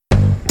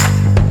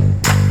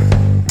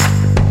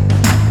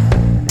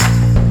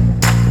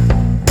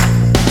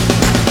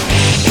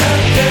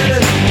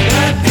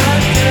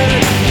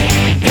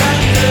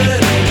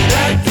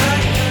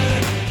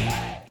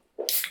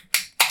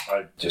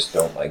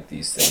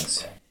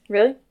things.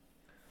 Really?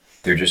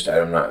 They're just,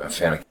 I'm not a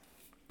fan of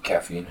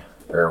caffeine.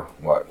 Or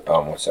what?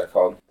 What's that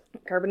called?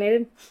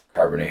 Carbonated?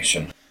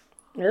 Carbonation.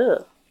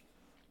 Ugh.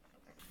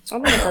 I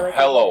don't know if I like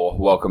Hello,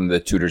 welcome to the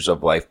Tutors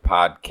of Life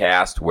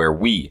podcast, where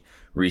we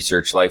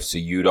research life so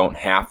you don't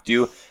have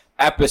to.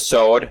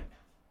 Episode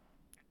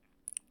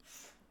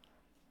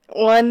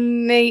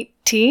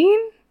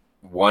 118?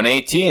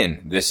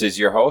 118. This is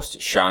your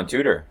host, Sean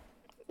Tudor.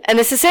 And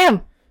this is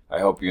Sam. I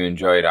hope you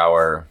enjoyed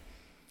our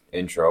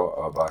intro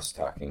of us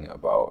talking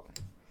about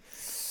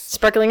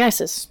Sparkling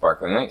Ices.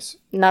 sparkling ice.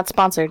 Not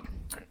sponsored.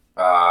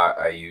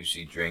 I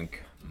usually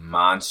drink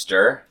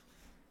Monster,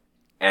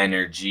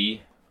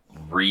 Energy,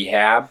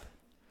 Rehab,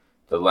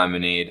 the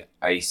lemonade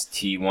iced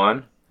tea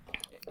one.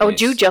 Oh,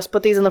 did you just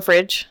put these in the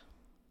fridge?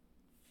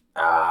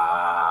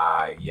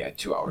 Yeah,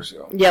 2 hours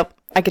ago. Yep,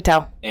 I could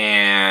tell.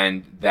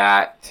 And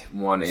that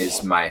one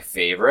is my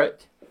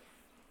favorite.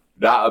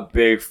 Not a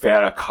big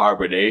fan of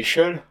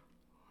carbonation.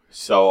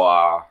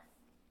 So,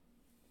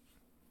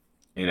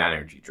 in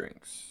energy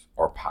drinks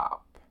or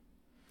pop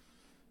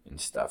and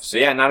stuff. So,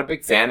 yeah, not a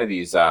big fan of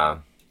these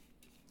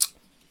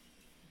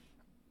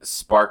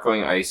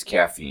sparkling ice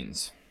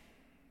caffeines.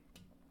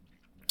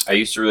 I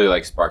used to really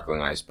like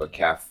sparkling ice, but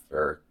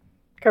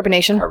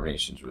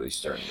carbonation's really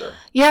starting to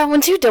Yeah,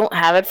 once you don't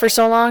have it for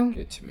so long,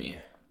 get to me.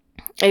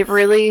 it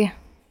really.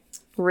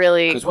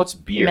 Because what's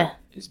beer? Meh.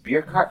 Is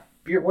beer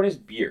beer? What is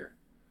beer?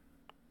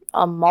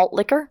 A malt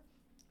liquor?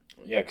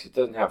 Yeah, because it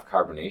doesn't have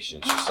carbonation.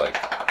 It's just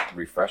like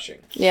refreshing.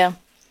 Yeah.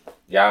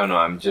 Yeah, I don't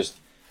know.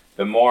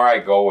 The more I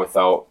go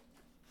without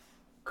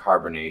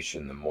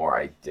carbonation, the more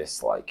I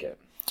dislike it.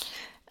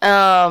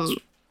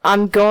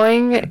 I'm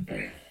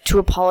going to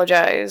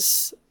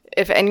apologize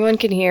if anyone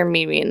can hear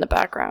Mimi in the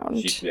background.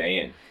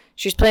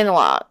 She's playing a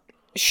lot.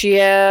 She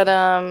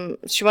had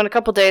she went a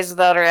couple days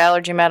without her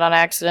allergy med on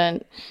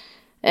accident,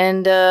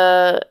 and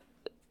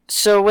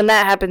so when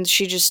that happens,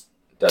 she just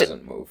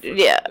doesn't move.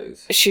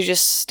 She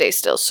just stays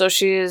still. So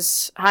she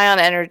is high on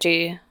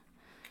energy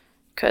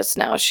because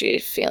now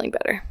she's feeling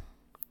better.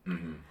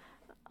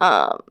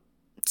 Mm-hmm.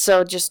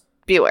 So just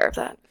be aware of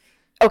that.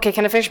 Okay,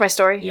 can I finish my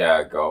story?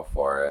 Yeah, go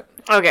for it.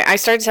 Okay, I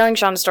started telling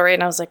Sean a story,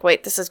 and I was like,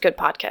 wait, this is good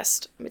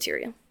podcast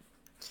material.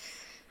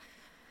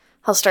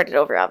 I'll start it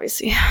over,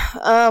 obviously.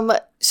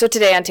 So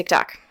today on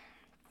TikTok,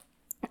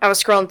 I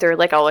was scrolling through,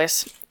 like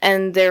always,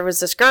 and there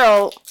was this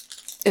girl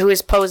who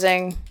was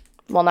posing,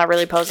 well, not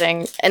really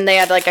posing, and they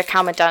had, like, a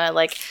comment on it,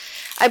 like,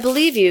 I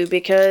believe you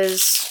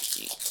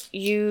because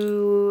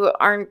you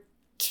aren't,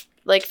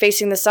 like,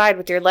 facing the side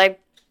with your leg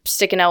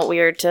sticking out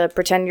weird to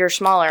pretend you're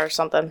smaller or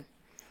something.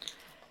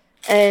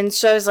 And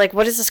so I was like,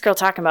 what is this girl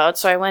talking about?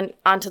 So I went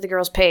onto the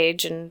girl's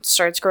page and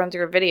started scrolling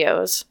through her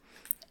videos.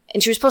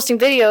 And she was posting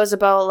videos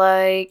about,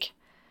 like,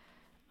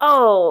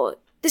 oh,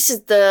 this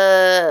is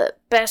the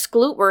best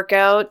glute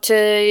workout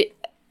to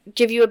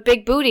give you a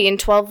big booty in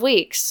 12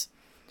 weeks.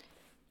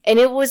 And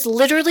it was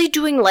literally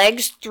doing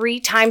legs 3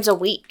 times a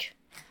week.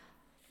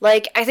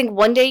 Like, I think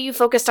one day you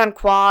focused on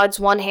quads,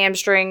 one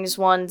hamstrings,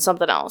 one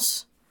something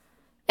else.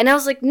 And I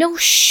was like, no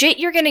shit,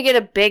 you're going to get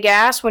a big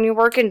ass when you're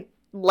working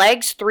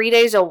legs 3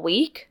 days a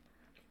week?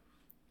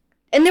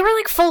 And they were,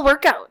 like, full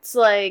workouts.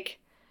 Like,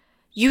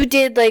 you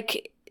did,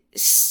 like,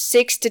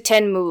 6 to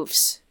 10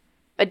 moves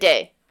a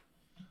day.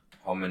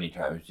 How many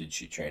times did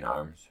she train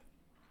arms?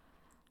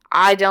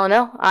 I don't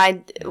know.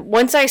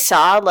 Once I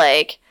saw,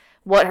 like,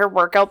 what her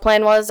workout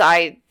plan was,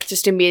 I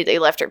just immediately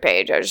left her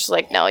page. I was just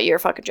like, no, you're a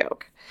fucking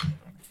joke.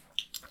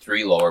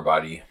 3 lower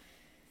body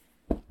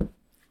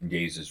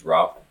days is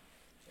rough,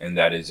 and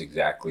that is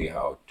exactly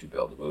how to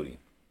build a booty.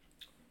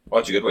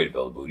 Well, it's a good way to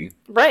build a booty.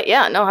 Right,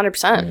 yeah, no,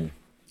 100%.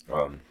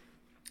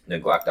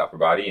 Neglect upper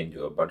body and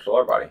do a bunch of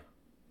lower body.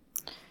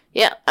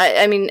 Yeah,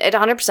 I mean, it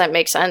 100%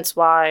 makes sense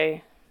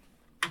why...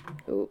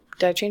 Ooh,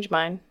 did I change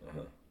mine?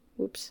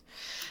 Oops.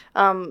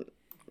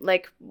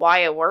 Like, why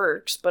it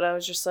works, but I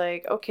was just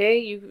like, okay,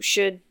 you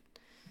should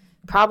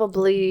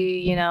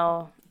probably,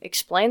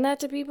 explain that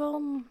to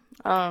people?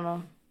 I don't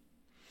know.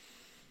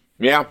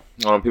 Yeah,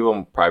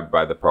 people probably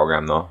buy the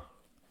program, though.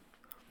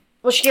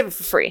 Well, she gave it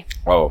for free.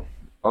 Oh,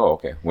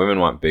 okay. Men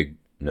want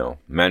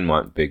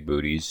big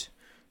booties,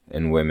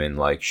 and women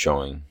like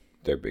showing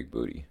their big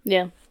booty.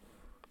 Yeah.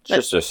 It's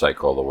just a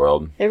cycle of the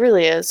world. It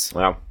really is.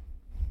 Yeah.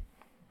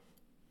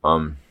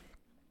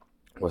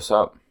 What's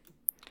up?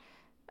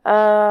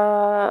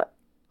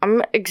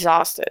 I'm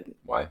exhausted.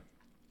 Why?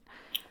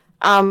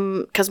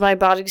 Because my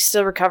body's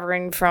still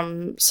recovering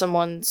from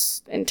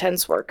someone's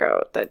intense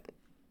workout that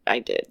I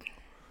did.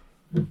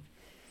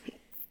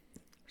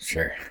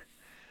 Sure.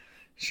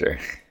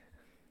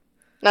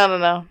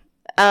 No.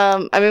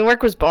 I mean,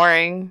 work was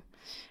boring.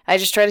 I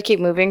just tried to keep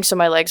moving so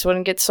my legs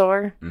wouldn't get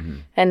sore. Mm-hmm.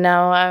 And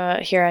now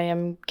here I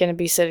am going to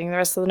be sitting the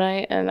rest of the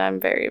night, and I'm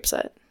very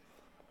upset.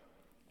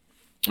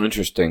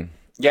 Interesting.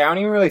 Yeah, I don't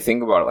even really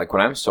think about it. Like,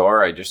 when I'm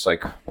sore, I just,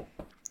 like,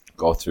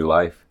 go through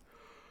life.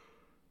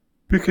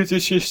 Because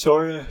it's just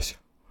soreness.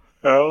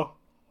 Oh.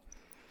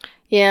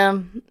 Yeah.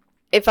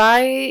 If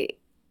I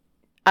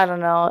don't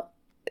know,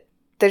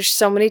 there's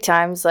so many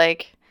times,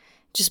 like,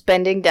 just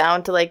bending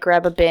down to like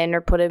grab a bin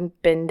or put a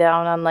bin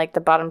down on like the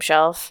bottom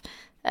shelf.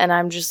 And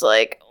I'm just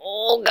like,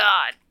 oh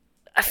God,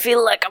 I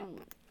feel like I'm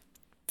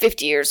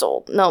 50 years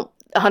old. No,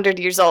 100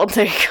 years old.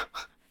 There you go.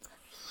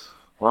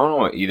 Well, I don't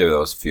know what either of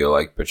those feel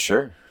like, but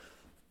sure.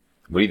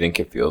 What do you think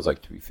it feels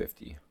like to be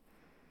 50?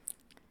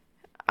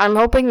 I'm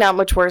hoping not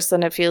much worse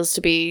than it feels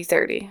to be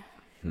 30.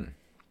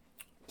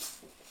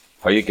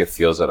 How do you think it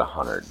feels at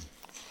 100?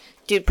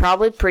 Dude,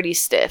 probably pretty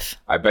stiff.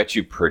 I bet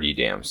you pretty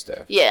damn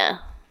stiff. Yeah.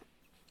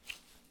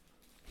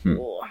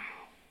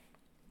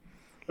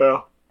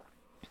 Yeah.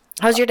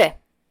 How's your day?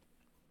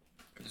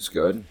 It's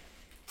good.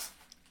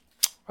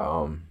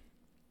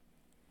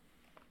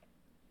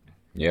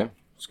 Yeah,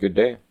 it's a good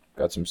day.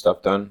 Got some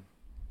stuff done.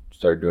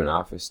 Started doing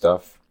office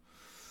stuff.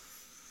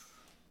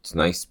 It's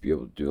nice to be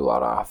able to do a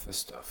lot of office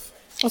stuff.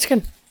 That's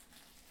good.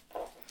 I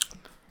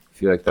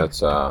feel like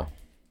that's I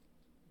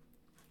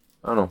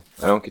don't know.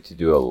 I don't get to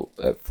do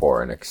it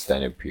for an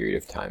extended period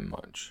of time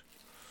much.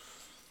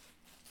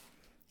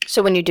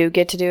 So when you do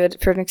get to do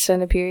it for an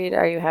extended period,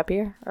 are you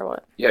happier or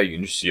what? Yeah, you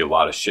can just see a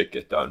lot of shit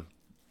get done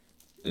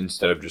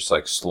instead of just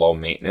like slow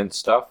maintenance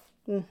stuff.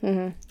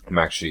 Mm-hmm. I'm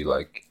actually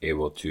like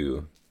able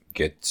to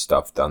get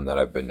stuff done that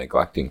I've been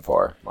neglecting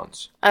for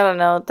months. I don't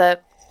know.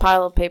 That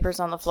pile of papers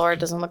on the floor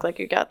doesn't look like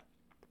you got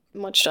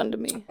much done to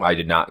me. I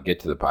did not get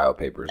to the pile of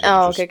papers.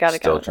 Oh, okay, got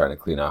it. Still trying to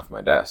clean off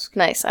my desk.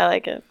 Nice, I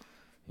like it.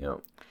 You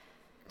know,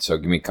 so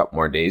give me a couple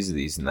more days of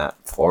these, and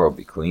that floor will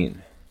be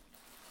clean.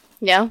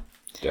 Yeah.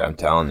 Yeah, I'm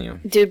telling you.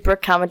 Dude,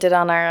 Brooke commented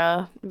on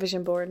our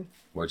vision board.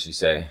 What'd she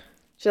say?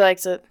 She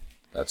likes it.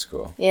 That's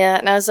cool. Yeah,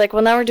 and I was like,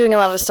 well, now we're doing a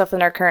lot of stuff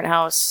in our current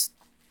house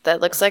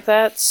that looks like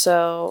that,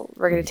 so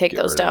we're gonna take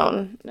those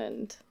down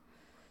and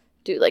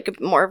do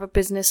like more of a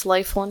business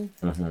life one.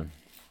 Mm-hmm.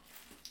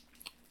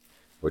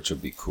 Which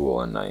would be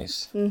cool and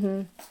nice.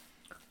 Mm-hmm.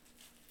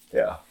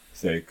 Yeah.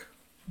 Thank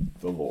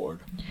the Lord.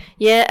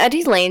 Yeah,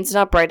 Eddie Lane's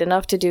not bright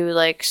enough to do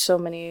like so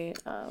many.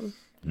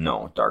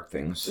 No, dark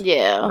things.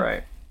 Yeah.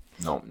 Right.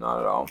 No, not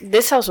at all.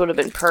 This house would have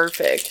been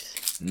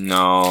perfect.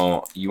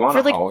 No, you want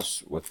a like,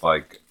 house with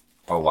like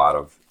a lot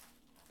of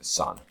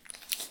sun.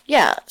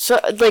 Yeah, so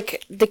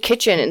like the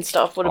kitchen and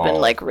stuff would have been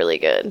like really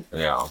good.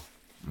 Yeah.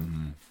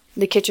 Mm-hmm.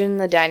 The kitchen,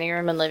 the dining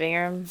room, and living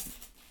room.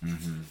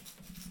 Mm-hmm.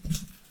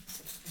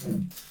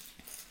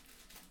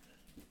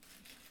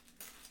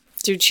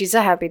 Dude, she's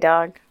a happy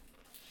dog.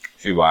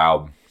 She's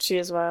wild. She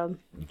is wild.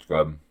 It's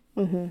good.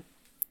 Mm-hmm. I'm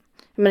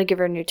gonna give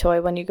her a new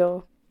toy when you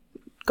go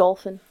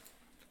golfing.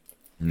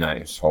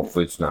 Nice.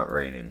 Hopefully it's not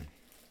raining.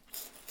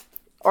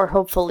 Or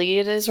hopefully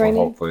it is raining.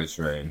 Well, hopefully it's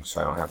raining, so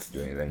I don't have to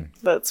do anything.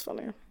 That's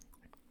funny.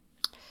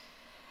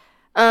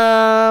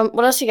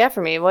 What else you got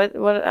for me?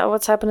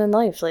 What's happened in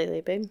life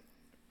lately, babe?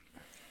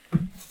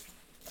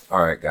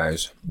 All right,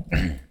 guys.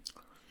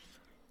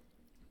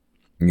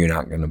 You're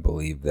not gonna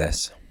believe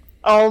this.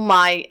 Oh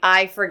my!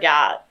 I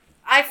forgot.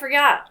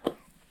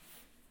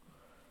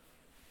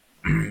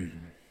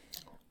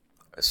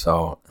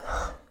 So.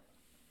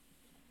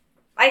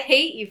 I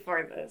hate you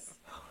for this.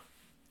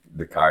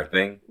 The car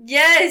thing?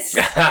 Yes.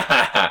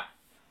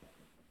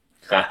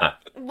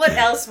 What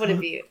else would it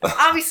be?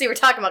 Obviously, we're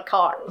talking about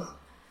cars.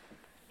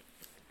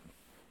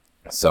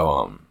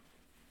 So,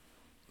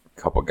 a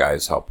couple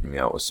guys helping me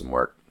out with some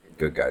work.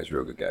 Good guys,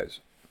 real good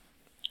guys.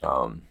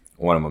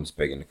 One of them's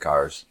big into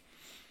cars.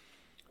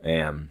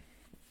 And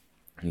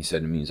he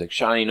said to me, he's like,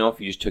 Sean, you know,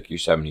 if you just took your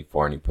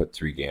 74 and you put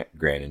 $3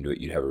 grand into it,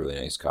 you'd have a really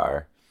nice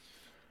car.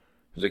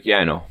 I was like, yeah,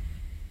 I know.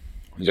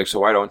 He's like, so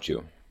why don't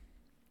you?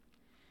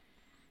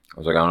 I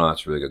was like, I don't know,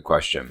 that's a really good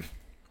question.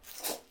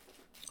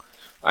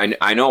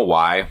 I know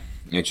why.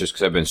 It's just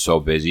because I've been so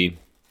busy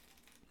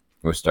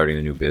with starting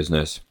a new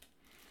business,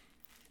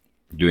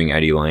 doing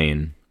Eddie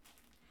Lane,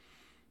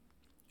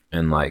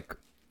 and like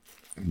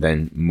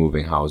then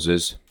moving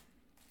houses.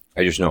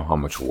 I just know how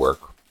much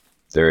work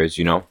there is,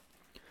 you know?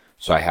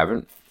 So I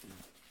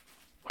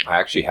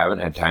actually haven't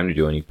had time to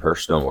do any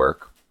personal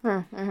work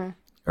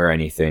or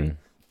anything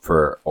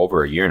for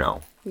over a year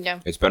now.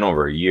 Yeah. It's been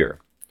over a year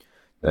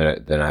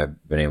that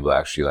I've been able to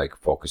actually like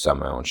focus on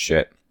my own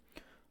shit.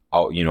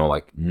 You know,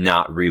 like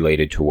not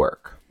related to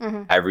work.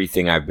 Mm-hmm.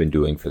 Everything I've been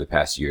doing for the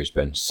past year has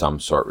been some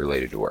sort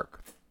related to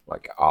work.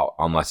 Like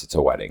unless it's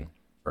a wedding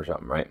or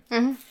something, right?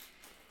 Mm-hmm.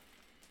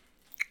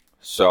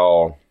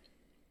 So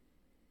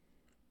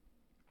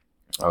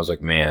I was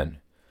like, man,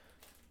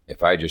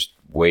 if I just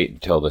wait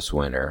until this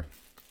winter,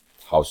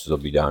 houses will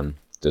be done,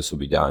 this will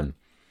be done.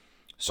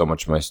 So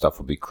much of my stuff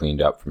will be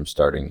cleaned up from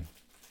starting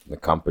the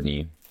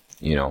company,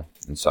 you know,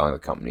 and selling the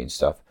company and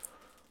stuff.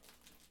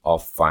 I'll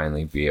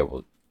finally be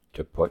able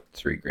to put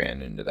 $3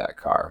 grand into that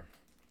car.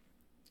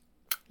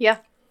 Yeah.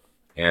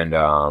 And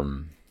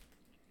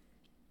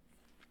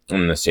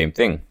the same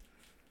thing,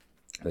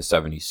 the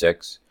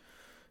 76.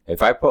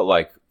 If I put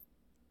like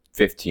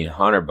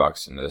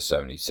 $1,500 into the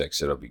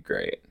 76, it'll be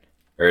great,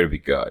 or it'll be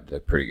good. They're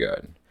pretty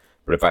good.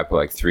 But if I put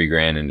like $3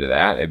 grand into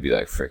that, it'd be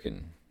like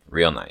freaking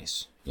real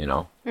nice, you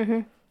know.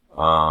 Mm-hmm.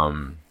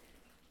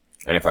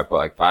 And if I put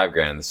like $5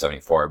 grand in the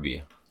 74, it'd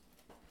be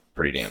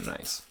pretty damn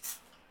nice.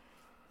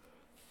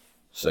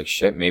 It's like,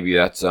 shit, maybe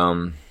that's,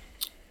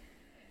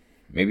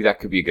 maybe that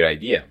could be a good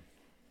idea.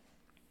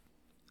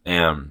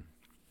 And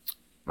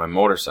my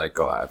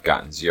motorcycle, I've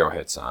gotten 0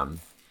 hits on.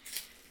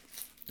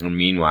 And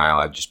meanwhile,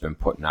 I've just been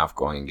putting off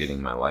going and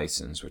getting my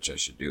license, which I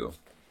should do.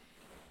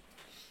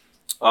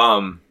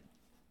 So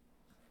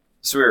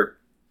we were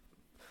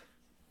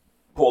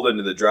pulled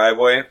into the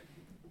driveway,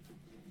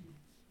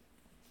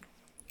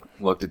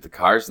 looked at the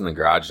cars in the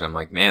garage, and I'm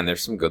like, man,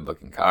 there's some good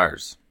looking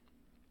cars.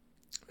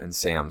 And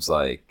Sam's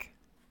like,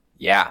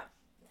 yeah.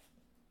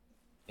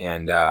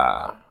 And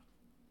I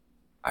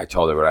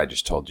told her what I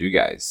just told you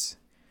guys.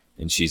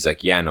 And she's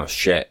like, yeah, no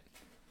shit.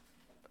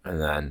 And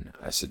then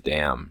I said,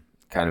 damn,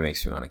 kind of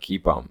makes me want to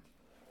keep them.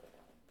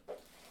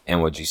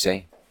 And what'd you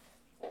say?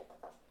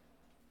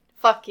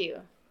 Fuck you.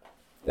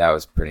 That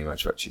was pretty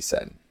much what she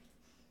said.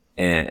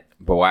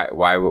 But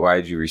why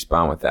did you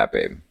respond with that,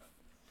 babe?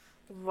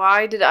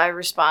 Why did I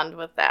respond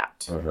with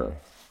that? Uh-huh.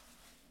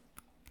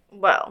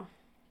 Well,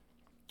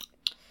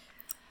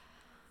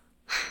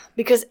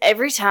 because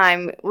every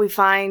time we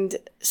find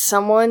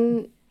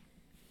someone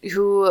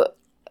who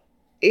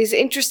is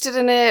interested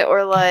in it,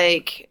 or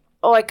like,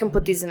 oh, I can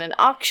put these in an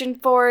auction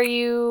for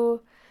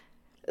you,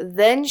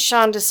 then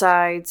Sean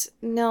decides,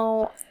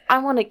 no, I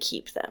want to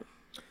keep them.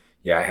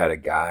 Yeah, I had a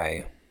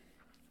guy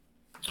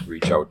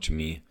reach out to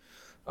me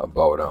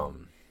about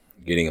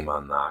getting them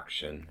on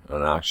auction.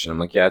 I'm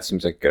like, yeah, it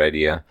seems like a good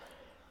idea.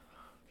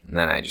 And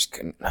then I just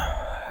couldn't.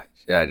 I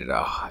don't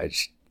know. I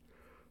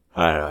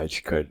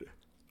just couldn't.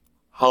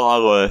 How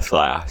long will this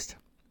last?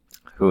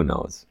 Who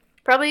knows?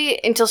 Probably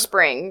until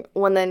spring,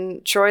 when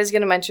then Troy's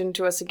going to mention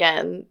to us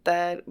again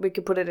that we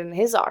could put it in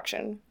his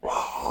auction.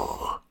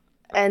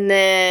 And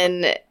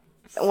then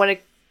when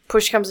it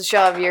push comes to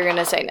shove, you're going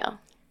to say no.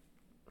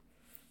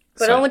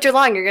 But all winter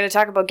long, you're going to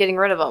talk about getting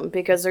rid of them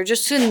because they're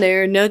just sitting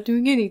there not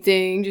doing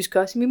anything, just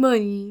costing me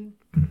money.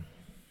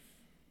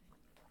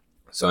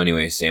 So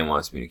anyway, Sam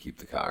wants me to keep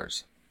the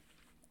cars.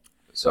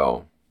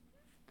 So,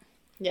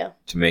 yeah,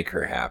 to make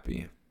her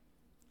happy.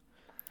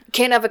 You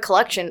can't have a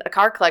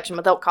car collection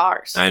without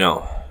cars. I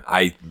know.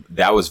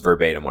 That was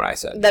verbatim what I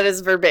said. That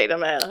is verbatim,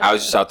 man. I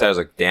was just out there. I was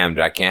like, damn,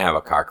 dude, I can't have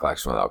a car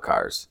collection without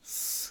cars.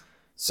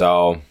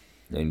 So,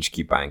 and just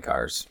keep buying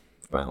cars.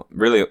 Well,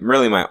 really,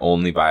 my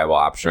only viable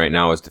option right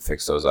now is to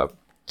fix those up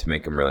to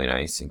make them really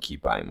nice and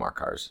keep buying more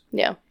cars.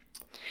 Yeah.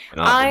 And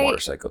I'll have a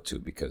motorcycle too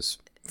because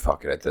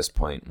fuck it, at this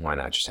point, why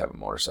not just have a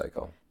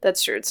motorcycle?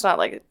 That's true. It's not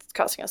like it's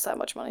costing us that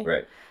much money.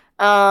 Right.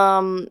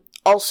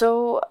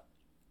 Also,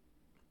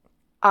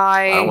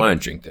 I don't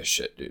want to drink this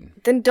shit, dude.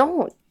 Then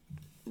don't.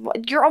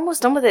 You're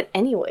almost done with it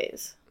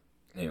anyways.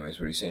 Anyways,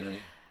 what are you saying, honey?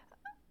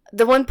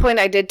 The one point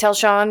I did tell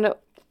Sean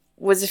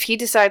was if he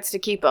decides to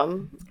keep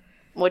them,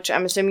 which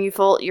I'm assuming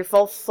you're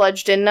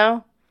full-fledged in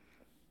now.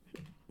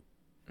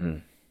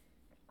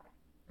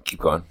 Keep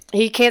going.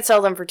 He can't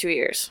sell them for 2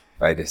 years.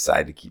 If I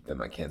decide to keep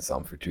them, I can't sell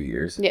them for 2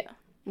 years. Yeah,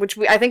 which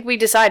I think we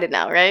decided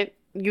now, right?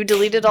 You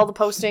deleted all the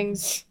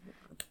postings.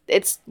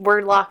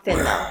 We're locked in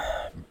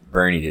now.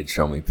 Bernie did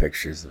show me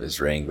pictures of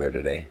his Wrangler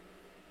today.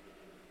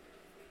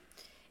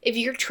 If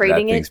you're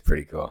trading that thing's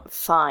pretty cool.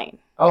 Fine.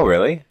 Oh,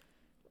 really?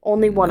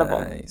 Only one of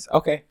them. Nice.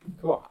 Okay,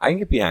 cool. I can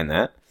get behind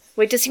that.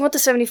 Wait, does he want the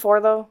 74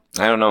 though?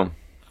 I don't know.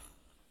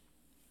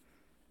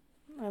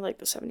 I like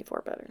the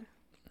 74 better.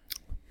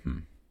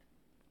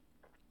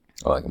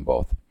 I like them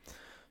both.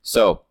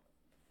 So,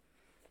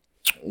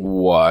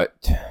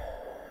 what?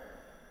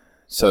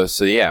 So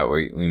yeah,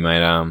 we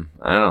might, I don't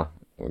know.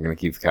 We're going to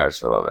keep the cars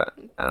for a little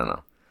bit. I don't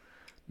know.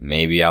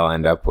 Maybe I'll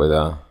end up with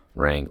a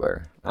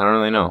Wrangler. I don't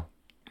really know.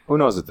 Who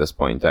knows at this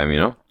point in time, you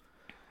know?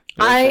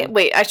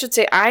 I should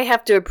say I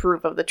have to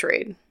approve of the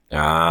trade.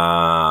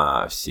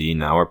 See,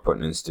 now we're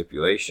putting in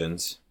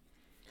stipulations.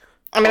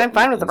 I mean, I'm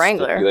fine with the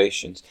Wrangler.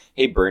 Stipulations.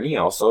 Hey, Bernie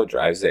also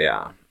drives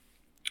a,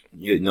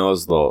 you know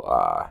those little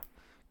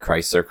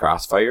Chrysler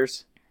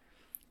Crossfires?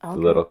 Okay. The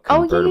little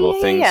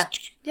convertible things?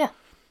 Yeah.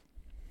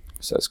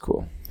 So that's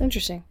cool.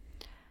 Interesting.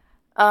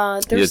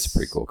 It's a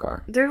pretty cool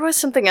car. There was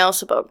something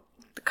else about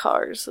the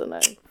cars that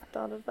I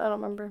thought of. I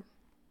don't remember.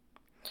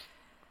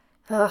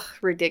 Ugh,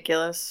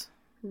 ridiculous.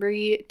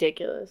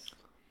 Ridiculous.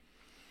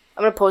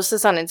 I'm going to post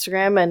this on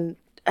Instagram and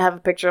have a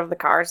picture of the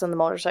cars and the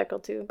motorcycle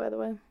too, by the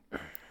way.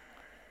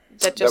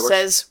 That just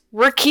says,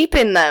 we're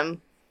keeping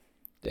them.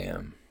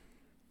 Damn.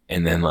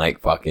 And then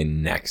like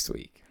fucking next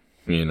week.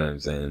 You know what I'm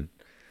saying?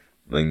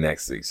 Like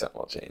next week something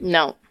will change.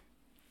 No.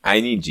 I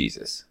need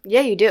Jesus.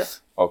 Yeah, you do.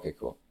 Okay,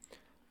 cool.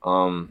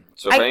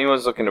 So if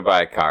anyone's looking to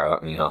buy a car,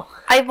 let me know.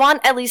 I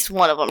want at least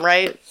one of them,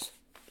 right?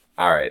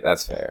 All right,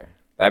 that's fair.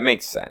 That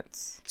makes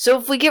sense. So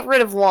if we get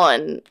rid of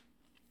one,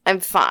 I'm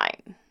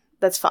fine.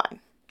 That's fine.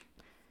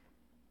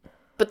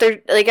 But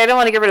they're like, I don't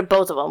want to get rid of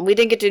both of them. We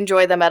didn't get to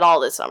enjoy them at all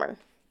this summer.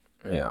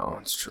 Yeah,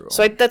 that's true.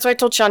 So that's why I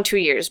told Sean 2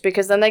 years,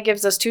 because then that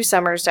gives us 2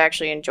 summers to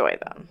actually enjoy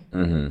them.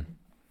 Mm-hmm.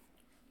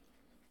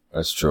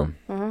 That's true.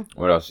 Mm-hmm.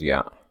 What else you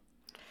got?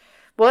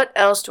 What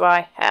else do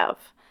I have?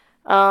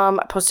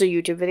 I posted a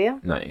YouTube video.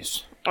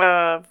 Nice.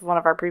 Of one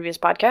of our previous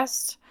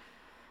podcasts.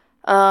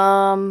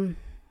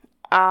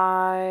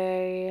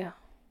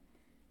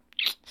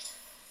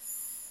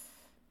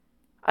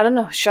 I don't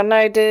know. Sean and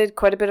I did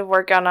quite a bit of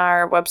work on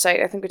our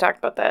website. I think we talked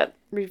about that.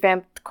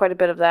 Revamped quite a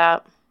bit of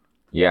that.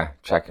 Yeah,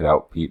 check it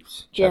out,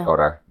 peeps. Check out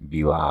our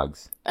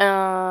vlogs.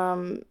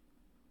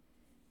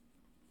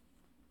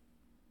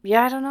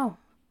 Yeah, I don't know.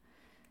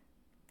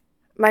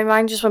 My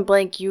mind just went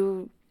blank.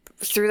 You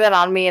threw that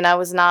on me and I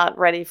was not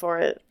ready for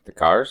it. The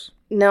cars?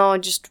 No,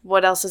 just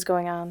what else is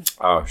going on?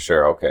 Oh,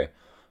 sure, okay.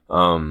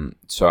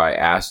 So I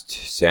asked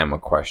Sam a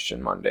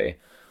question Monday,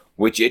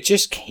 which it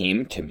just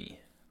came to me,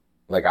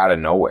 like out of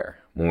nowhere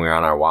when we were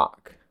on our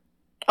walk.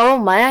 Oh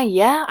my,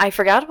 yeah, I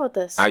forgot about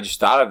this. I just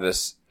thought of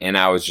this and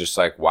I was just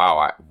like,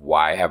 wow,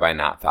 why have I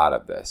not thought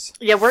of this?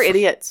 Yeah, we're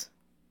idiots.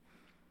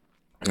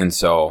 And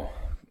so,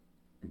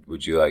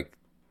 would you like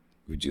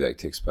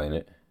to explain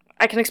it?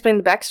 I can explain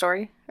the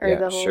backstory or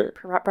the whole sure.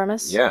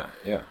 premise. Yeah.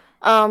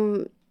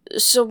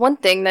 So one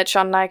thing that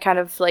Sean and I kind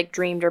of like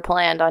dreamed or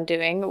planned on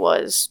doing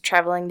was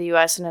traveling the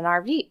U.S. in an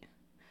RV.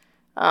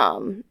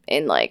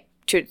 In like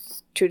two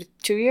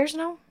years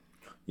now.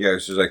 Yeah,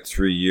 this was like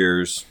 3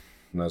 years.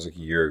 That was like a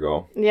year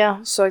ago.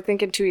 Yeah, so I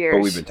think in 2 years.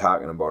 But we've been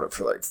talking about it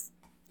for like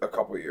a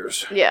couple of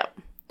years. Yeah.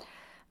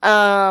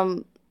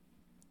 And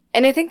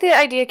I think the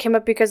idea came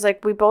up because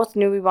like we both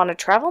knew we wanted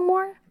to travel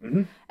more.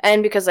 Mm-hmm.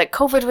 And because like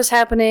COVID was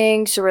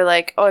happening, so we're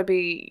like, oh, it'd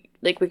be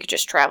like we could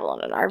just travel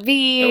in an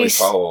RV. And we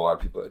follow a lot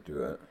of people that do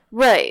that.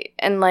 Right.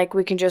 And like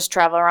we can just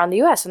travel around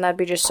the US and that'd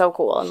be just so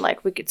cool. And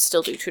like we could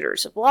still do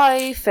Tutors of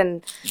Life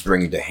and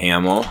bring the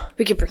Hamill.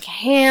 We could bring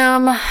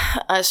Ham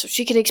so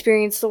she can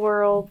experience the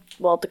world,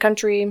 well, the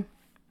country.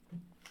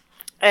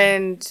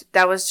 And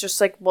that was just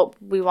like what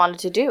we wanted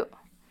to do.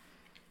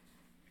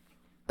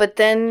 But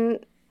then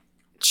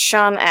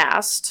Sean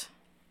asked.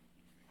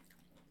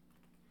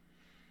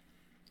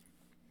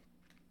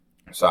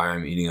 Sorry,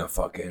 I'm eating a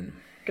fucking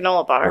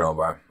granola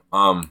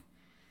bar.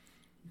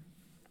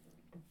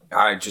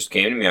 It just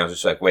came to me. I was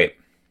just like, wait,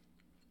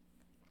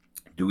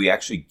 do we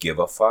actually give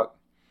a fuck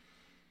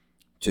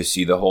to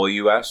see the whole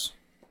U.S.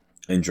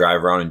 and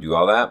drive around and do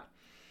all that?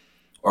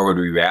 Or would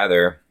we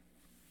rather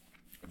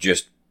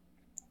just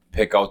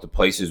pick out the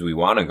places we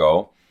want to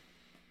go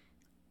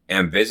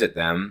and visit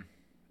them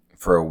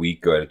for a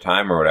week at a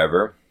time or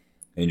whatever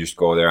and just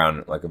go there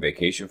on like a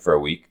vacation for a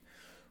week?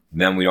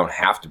 Then we don't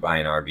have to buy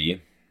an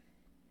RV.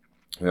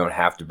 We don't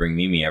have to bring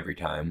Mimi every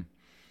time.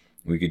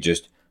 We could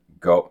just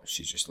go.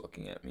 She's just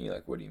looking at me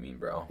like, what do you mean,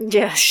 bro?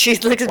 Yeah, she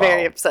looks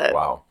very upset.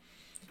 Wow.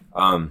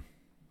 And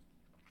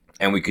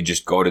we could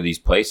just go to these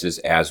places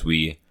as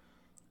we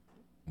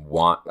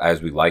want,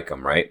 as we like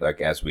them, right? Like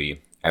as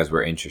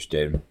we're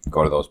interested,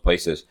 go to those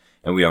places.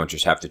 And we don't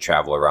just have to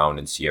travel around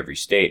and see every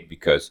state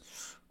because,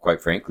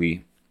 quite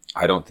frankly,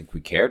 I don't think we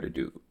care to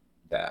do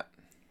that.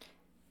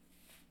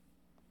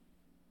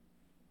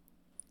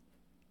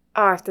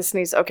 Oh, I have to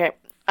sneeze. Okay.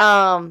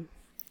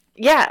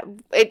 Yeah,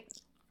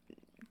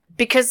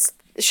 because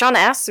Sean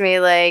asked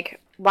me,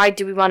 like, why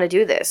do we want to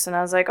do this? And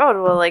I was like,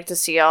 oh, well, like, to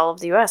see all of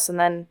the U.S. And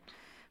then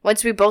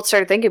once we both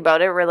started thinking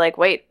about it, we're like,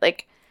 wait,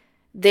 like,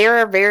 there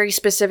are very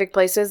specific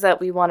places that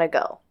we want to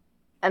go.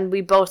 And we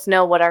both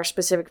know what our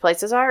specific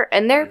places are,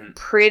 and they're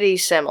pretty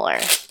similar.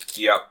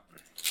 Yep.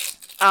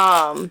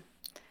 And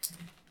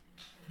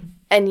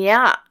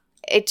yeah,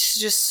 it's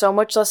just so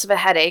much less of a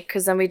headache,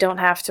 because then we don't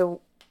have to,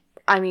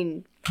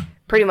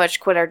 pretty much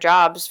quit our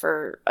jobs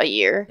for a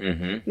year.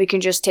 Mm-hmm. We can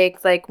just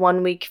take like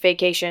 1 week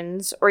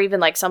vacations, or even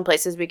like some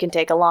places we can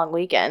take a long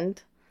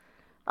weekend.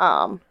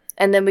 And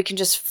then we can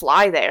just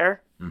fly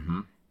there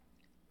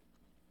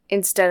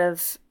instead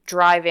of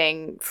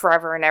driving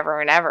forever and ever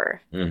and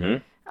ever.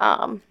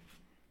 Mm-hmm.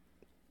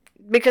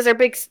 Because our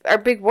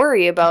big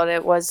worry about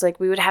it was like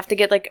we would have to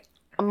get like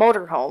a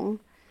motorhome.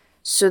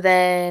 So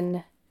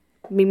then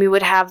Mimi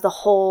would have the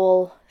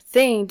whole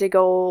thing to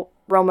go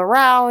roam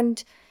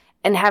around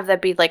and have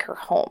that be like her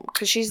home,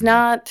 because she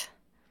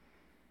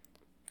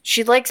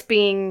likes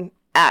being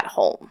at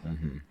home.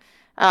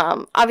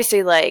 Mm-hmm.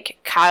 Obviously, like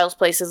Kyle's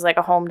place is like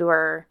a home to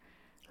her.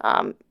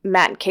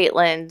 Matt and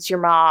Caitlin's, your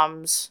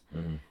mom's,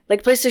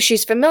 like places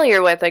she's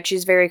familiar with, like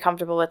she's very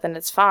comfortable with, and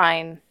it's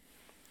fine.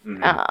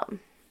 Mm-hmm.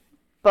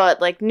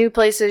 But like new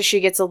places, she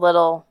gets a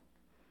little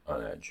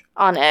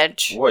on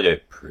edge. What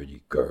a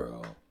pretty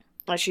girl.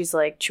 She's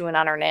like chewing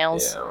on her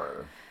nails. Yeah.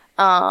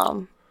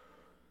 Whatever.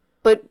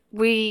 But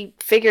we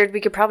figured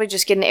we could probably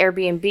just get an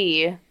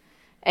Airbnb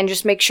and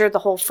just make sure the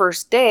whole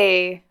first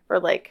day, or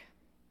like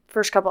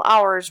first couple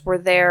hours, we're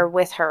there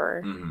with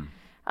her.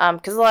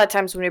 Because a lot of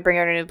times when we bring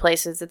her to new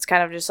places, it's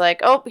kind of just like,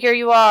 oh, here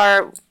you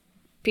are,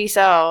 peace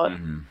out.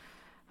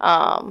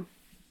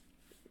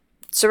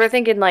 So we're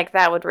thinking like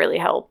that would really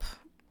help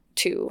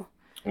too.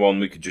 Well, and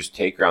we could just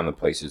take her on the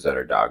places that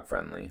are dog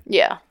friendly.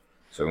 Yeah.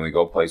 So when we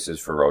go places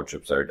for road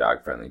trips that are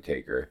dog friendly,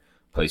 take her.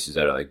 Places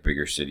that are like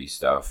bigger city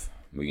stuff,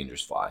 we can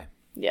just fly.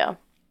 Yeah.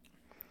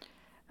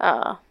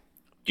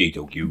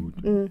 Gato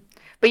cute.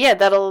 But yeah,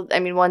 that'll,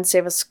 one,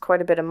 save us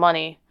quite a bit of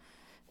money.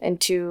 And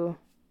two,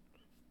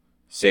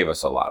 save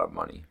us a lot of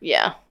money.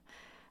 Yeah.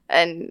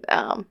 And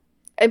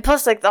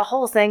plus, like, the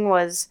whole thing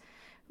was,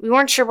 we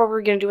weren't sure what we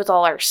were going to do with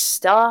all our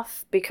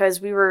stuff,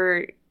 because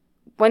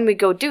when we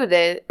go do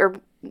this, or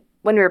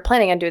when we were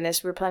planning on doing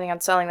this, we were planning on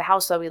selling the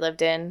house that we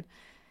lived in,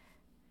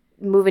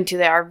 moving to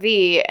the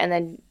RV, and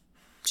then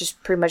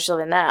just pretty much live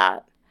in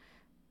that.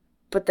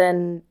 But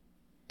then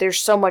there's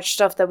so much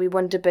stuff that we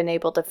wouldn't have been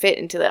able to fit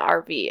into the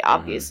RV,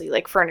 obviously,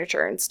 like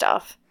furniture and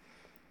stuff.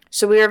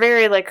 So we were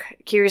very,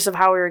 like, curious of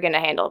how we were going to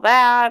handle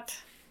that.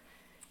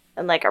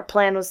 And, like, our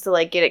plan was to,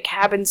 like, get a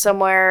cabin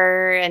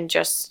somewhere and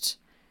just...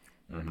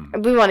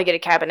 We want to get a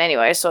cabin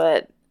anyway, so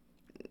it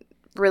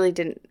really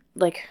didn't,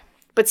 like...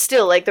 But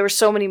still, like, there were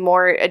so many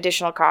more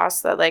additional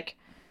costs that, like,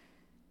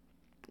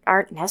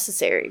 aren't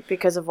necessary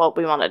because of what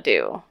we want to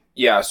do.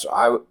 Yeah,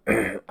 so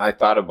I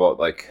thought about,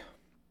 like...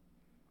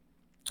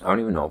 I don't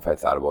even know if I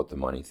thought about the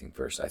money thing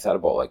first. I thought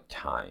about, like,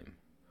 time.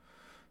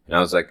 And I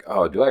was like,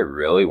 oh, do I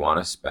really want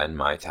to spend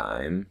my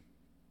time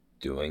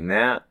doing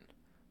that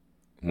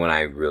when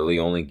I really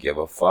only give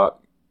a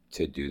fuck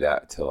to do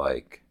that to,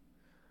 like,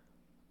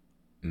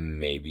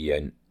 maybe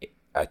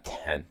a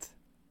tenth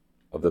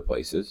of the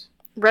places?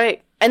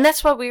 Right. And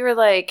that's what we were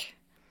like...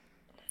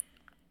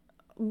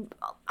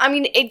 I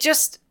mean, it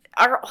just...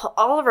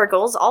 all of our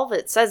goals, all of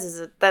it says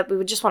is that we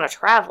would just want to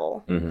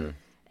travel. Mm-hmm.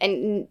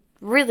 And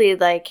really,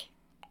 like...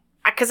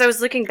 Because I was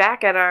looking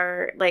back at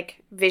our,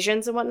 like,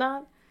 visions and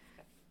whatnot.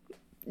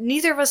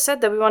 Neither of us said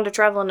that we wanted to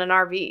travel in an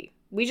RV.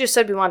 We just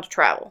said we wanted to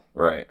travel.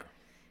 Right.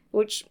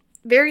 Which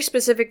very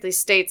specifically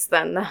states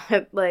then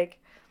that, like,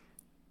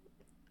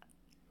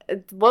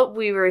 what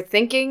we were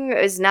thinking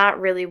is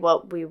not really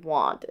what we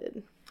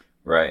wanted.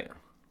 Right.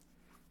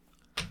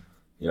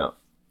 Yeah.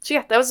 So,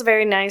 yeah, that was a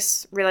very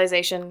nice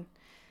realization.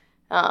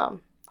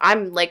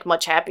 I'm, like,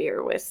 much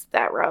happier with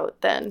that route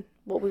than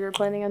what we were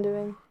planning on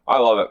doing. I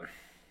love it.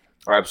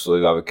 I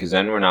absolutely love it, because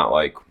then we're not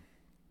like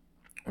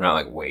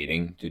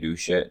waiting to do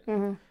shit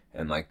and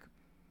like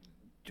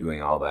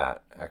doing all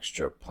that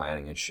extra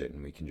planning and shit,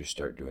 and we can just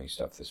start doing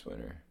stuff this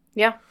winter.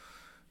 Yeah.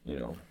 You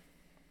know,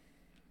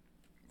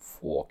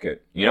 fuck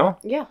it. You know?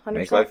 Yeah, 100%.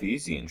 Make life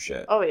easy and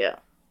shit. Oh, yeah.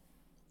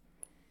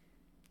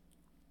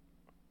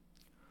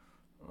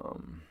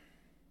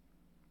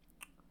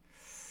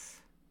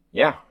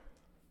 Yeah.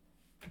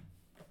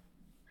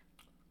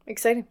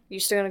 Exciting. You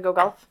still gonna go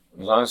golf?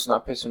 As long as it's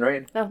not pissing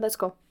rain. No, that's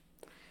cool.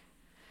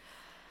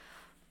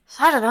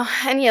 So, I don't know.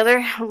 Any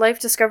other life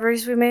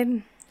discoveries we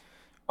made?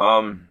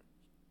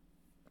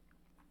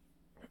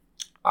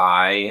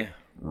 I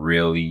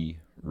really,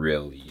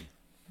 really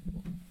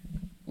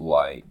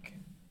like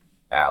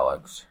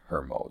Alex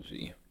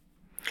Hormozi.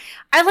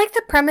 I like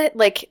the premise,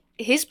 like,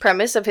 his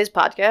premise of his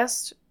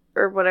podcast,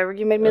 or whatever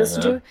you made me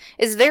listen to,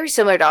 is very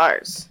similar to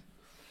ours.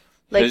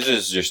 Like, his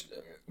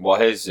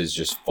is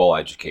just full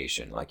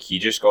education. Like, he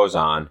just goes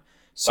on.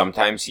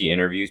 Sometimes he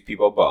interviews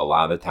people, but a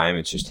lot of the time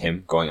it's just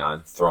him going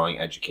on, throwing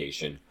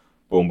education.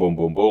 Boom, boom,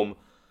 boom, boom.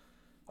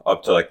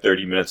 Up to like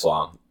 30 minutes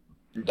long.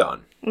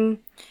 Done.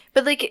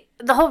 But like,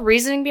 the whole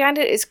reasoning behind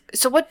it is,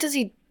 so what does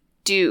he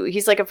do?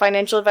 He's like a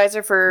financial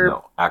advisor for...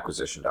 No,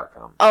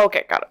 acquisition.com. Oh,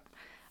 okay, got it.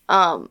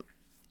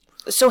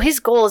 So his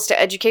goal is to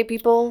educate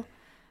people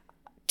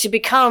to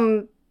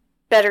become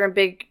better and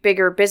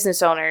bigger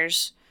business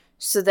owners.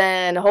 So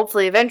then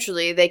hopefully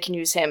eventually they can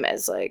use him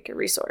as like a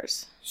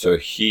resource. So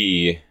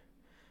he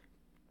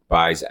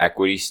buys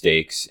equity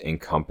stakes in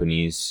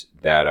companies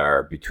that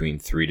are between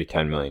 $3 to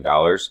 $10 million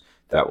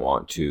that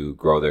want to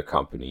grow their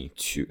company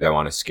that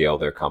want to scale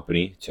their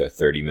company to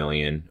 30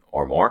 million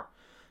or more.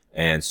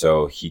 And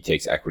so he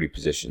takes equity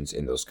positions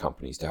in those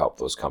companies to help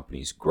those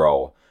companies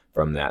grow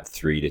from that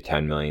 3 to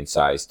 10 million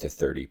size to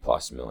 30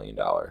 plus $1 million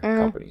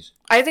companies.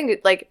 I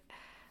think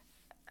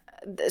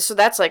so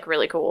that's like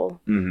really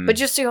cool. Mm-hmm. But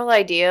just the whole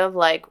idea of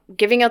like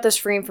giving out this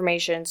free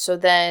information, so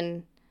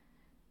then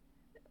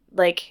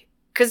like,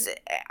 because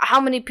how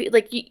many people,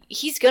 like,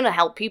 he's going to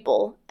help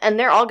people, and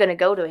they're all going to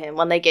go to him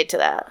when they get to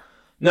that.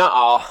 Not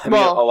all. I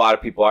mean, a lot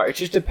of people are. It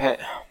just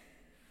depends.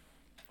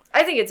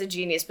 I think it's a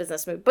genius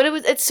business move, but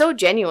it's so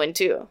genuine,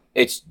 too.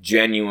 It's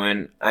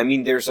genuine. I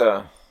mean, there's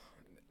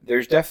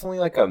definitely,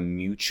 like, a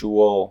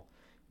mutual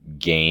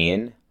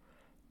gain.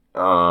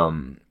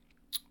 But,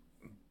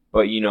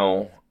 you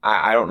know,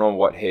 I don't know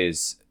what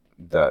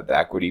the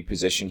equity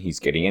position he's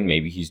getting in.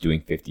 Maybe he's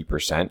doing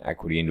 50%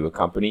 equity into a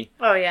company.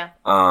 Oh, yeah.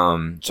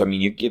 So I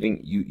mean,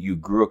 you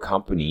grew a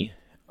company,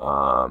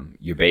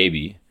 your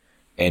baby,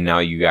 and now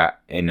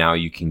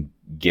you can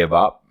give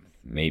up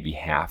maybe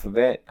half of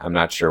it. I'm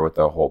not sure what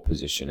the whole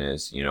position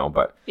is, you know,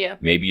 but yeah,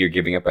 maybe you're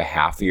giving up a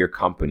half of your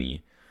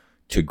company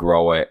to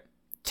grow it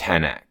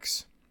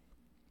 10x.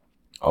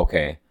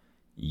 Okay.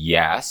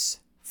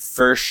 Yes,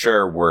 for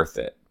sure worth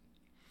it.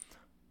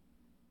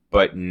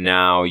 But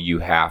now you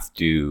have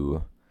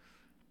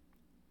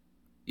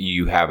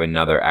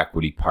another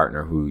equity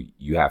partner who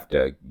you have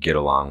to get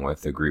along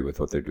with, agree with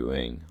what they're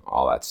doing,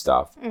 all that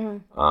stuff.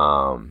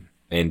 Mm-hmm.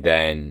 And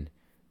then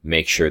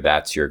make sure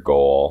that's your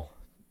goal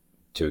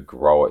to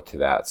grow it to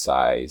that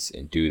size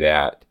and do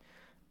that.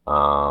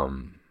 Yeah,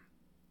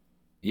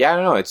 I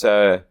don't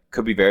know.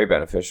 Could be very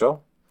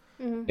beneficial.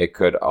 Mm-hmm. It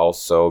could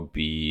also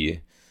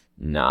be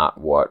not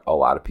what a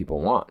lot of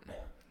people want.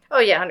 Oh,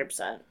 yeah,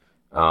 100%.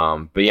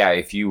 But yeah,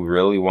 if you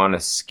really want to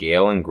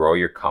scale and grow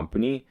your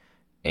company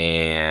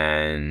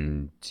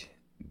and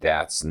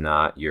that's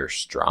not your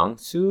strong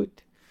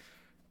suit,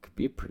 it could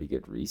be a pretty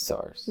good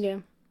resource. Yeah.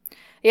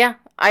 Yeah.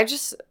 I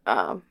just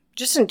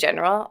in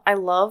general, I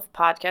love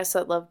podcasts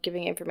that love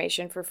giving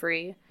information for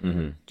free.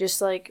 Mm-hmm.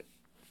 Just like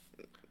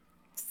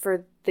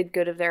for the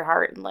good of their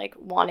heart and like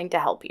wanting to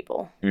help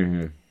people.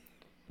 Mm-hmm.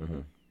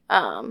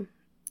 Mm-hmm.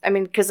 I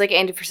mean, because like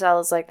Andy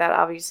Frisell is like that,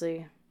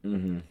 obviously.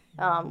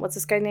 Mm-hmm. What's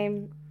this guy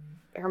named?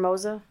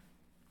 Hermosa?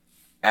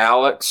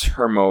 Alex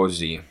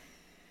Hermosi.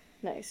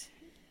 Nice.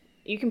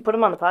 You can put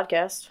him on the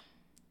podcast.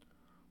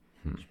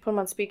 Just put him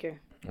on speaker.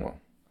 Well,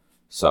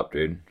 sup,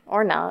 dude?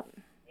 Or not.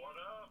 What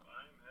up?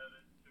 I'm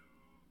headed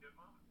to get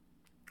mine.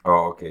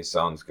 Oh, okay.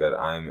 Sounds good.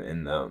 I'm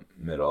in the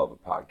middle of a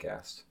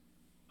podcast.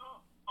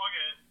 Oh,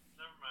 okay.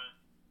 Never mind.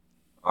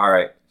 All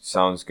right.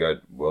 Sounds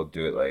good. We'll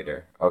do it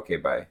later. Okay,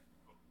 bye.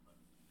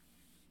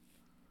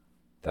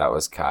 That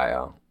was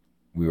Kyle.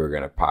 We were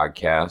going to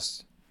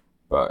podcast,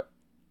 but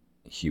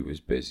he was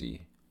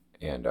busy.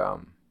 And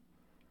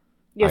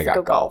You have I to got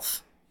go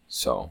golf.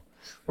 So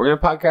we're going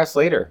to podcast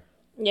later.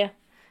 Yeah.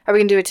 Are we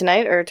going to do it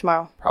tonight or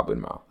tomorrow? Probably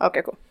tomorrow.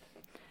 Okay, cool.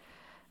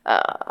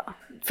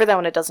 For that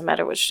one, it doesn't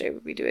matter which day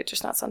we do it,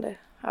 just not Sunday,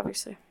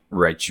 obviously.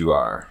 Right you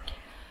are.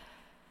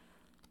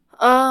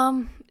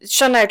 Sean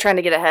and I are trying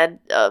to get ahead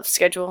of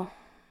schedule.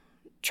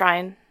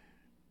 Trying.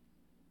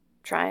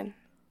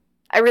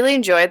 I really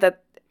enjoyed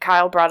that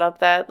Kyle brought up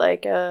that,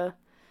 like, oh,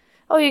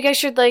 you guys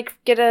should, like,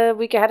 get a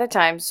week ahead of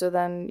time so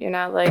then you're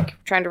not,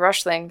 like, trying to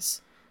rush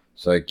things.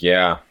 It's like,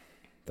 yeah,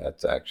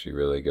 that's actually a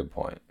really good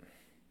point.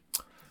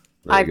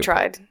 I've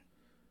tried.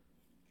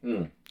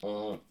 Point.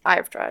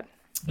 I've tried.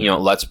 You know,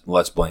 let's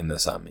blame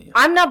this on me.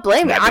 I'm not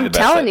blaming. That'd be I'm the best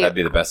telling thing- you. That'd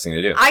be the best thing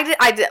to do.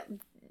 I did.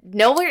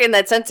 Nowhere in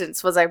that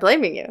sentence was I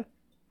blaming you.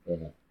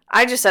 Mm-hmm.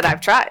 I just said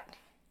I've tried.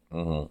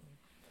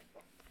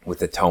 Mm-hmm.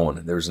 With a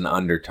tone, there's an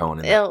undertone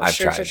in that. Oh, I've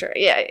sure, tried. sure.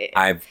 Yeah.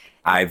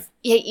 I've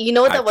Yeah, you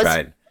know what that I've was?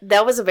 tried.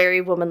 That was a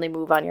very womanly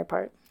move on your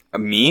part.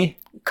 Me,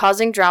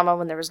 Causing drama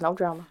when there was no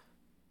drama.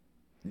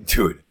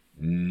 dude,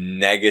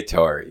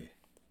 negatory.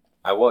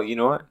 Well, you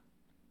know what?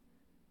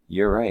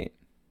 You're right.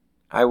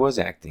 I was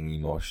acting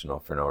emotional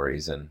for no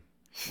reason,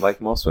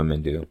 like most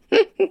women do.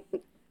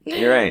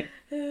 You're right.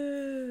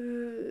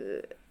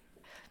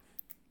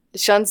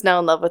 Sean's now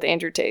in love with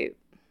Andrew Tate.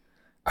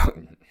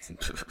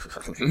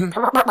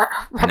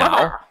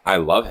 Now I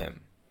love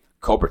him.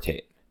 Cobra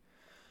Tate.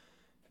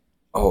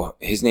 Oh,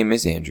 his name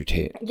is Andrew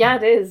Tate. Yeah,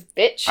 it is,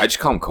 bitch. I just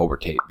call him Cobra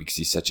Tate because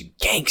he's such a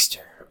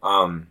gangster.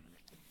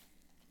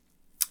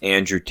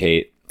 Andrew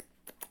Tate.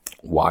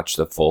 Watch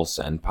the Full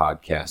Send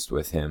podcast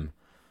with him.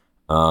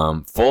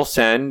 Full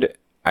Send,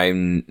 I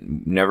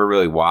never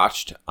really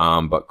watched,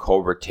 but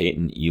Cobra Tate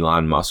and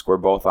Elon Musk were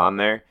both on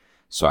there,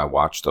 so I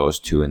watched those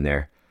two in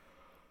there.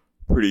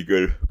 Pretty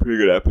good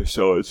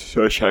episodes.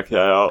 So check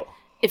that out.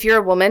 If you're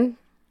a woman,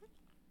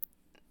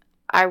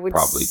 I would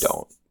Probably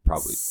don't.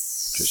 Probably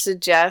just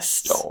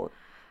suggest. don't.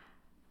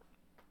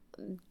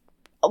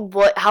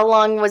 What? How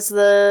long was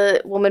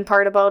the woman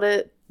part about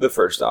it? The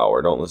first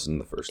hour. Don't listen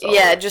to the first hour.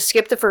 Yeah, just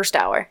skip the first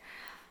hour.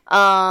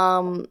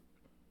 Sean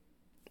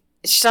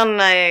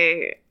and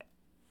I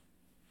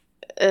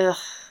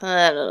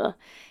don't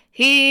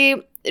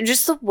know.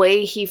 Just the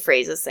way he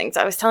phrases things.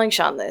 I was telling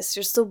Sean this.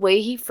 Just the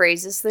way he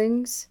phrases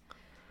things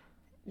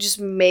just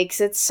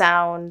makes it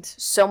sound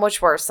so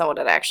much worse than what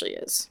it actually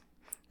is.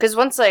 Because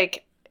once,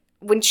 like,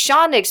 when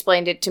Sean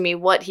explained it to me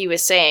what he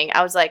was saying,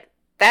 I was like,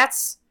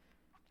 that's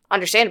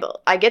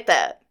understandable. I get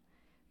that.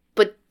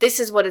 But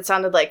this is what it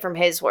sounded like from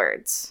his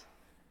words.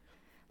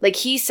 Like,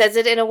 he says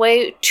it in a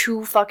way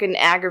to fucking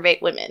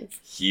aggravate women.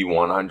 He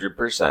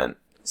 100%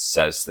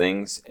 says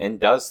things and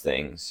does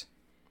things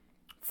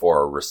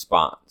for a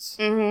response.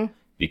 Mm-hmm.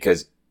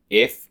 Because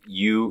if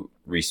you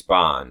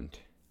respond,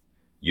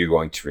 you're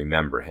going to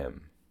remember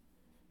him.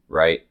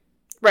 Right?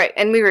 Right.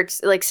 And we were,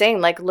 like, saying,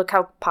 like, look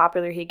how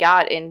popular he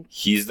got in...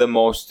 He's the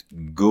most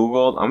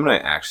Googled... I'm going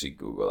to actually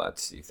Google that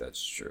to see if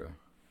that's true.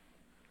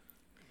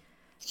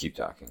 Keep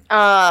talking.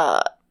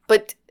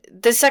 But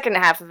the second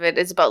half of it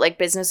is about, like,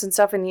 business and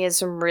stuff, and he has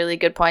some really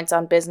good points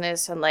on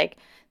business and, like,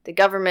 the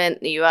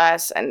government, the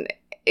U.S., and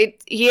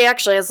he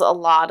actually has a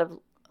lot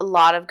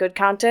of good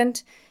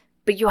content,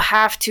 but you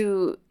have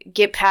to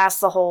get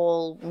past the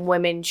whole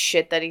women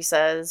shit that he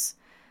says.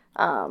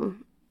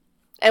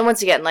 And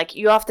once again, like,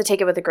 you have to take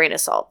it with a grain of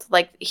salt.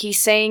 Like,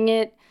 he's saying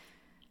it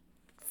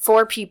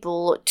for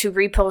people to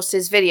repost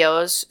his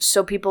videos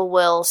so people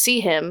will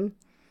see him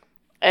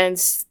and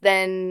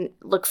then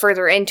look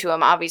further into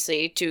him,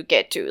 obviously, to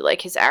get to,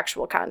 like, his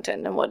actual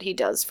content and what he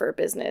does for a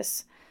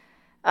business.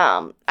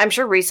 I'm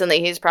sure recently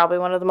he's probably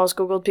one of the most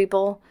Googled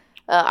people.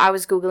 I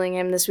was Googling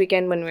him this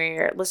weekend when we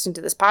were listening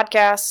to this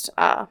podcast.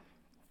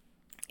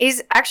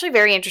 He's actually a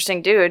very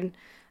interesting dude.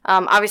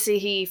 Obviously,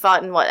 he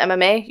fought in,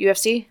 MMA?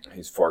 UFC?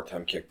 He's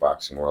 4-time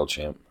kickboxing world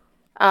champ.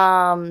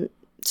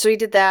 So he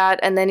did that,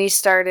 and then he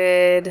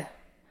started...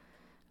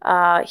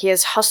 he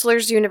has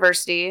Hustlers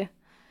University,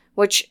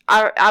 which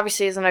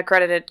obviously is an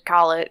accredited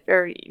college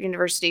or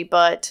university,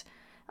 but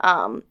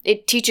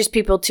it teaches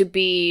people to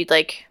be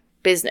like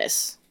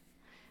business.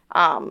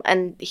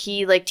 And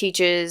he like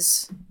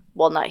teaches,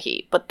 well, not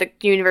he, but the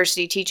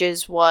university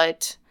teaches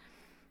what,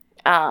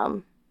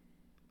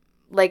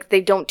 like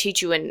they don't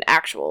teach you in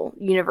actual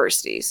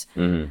universities.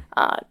 Mm-hmm.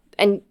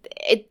 And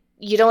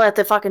you don't have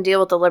to fucking deal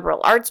with the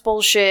liberal arts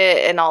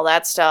bullshit and all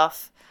that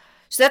stuff.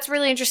 So that's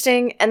really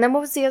interesting. And then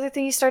what was the other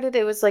thing he started?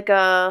 It was like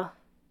a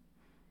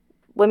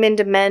women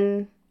to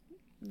men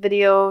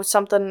video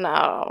something.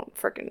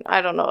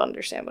 I don't know,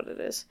 understand what it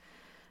is.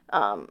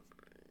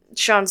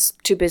 Sean's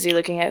too busy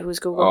looking at who's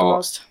Googled the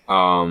most.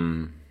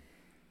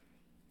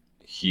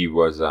 He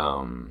was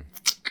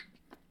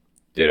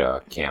did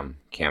a cam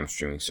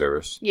streaming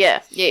service.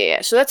 Yeah.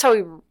 So that's how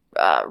he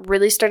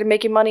really started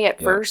making money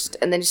at first,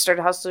 and then he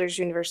started Hustlers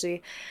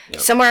University.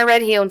 Yep. Somewhere I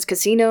read he owns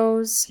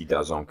casinos. He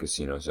does own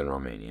casinos in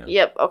Romania.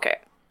 Yep. Okay.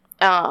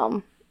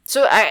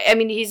 So I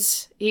mean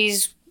his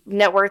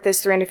net worth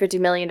is $350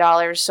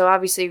 million. So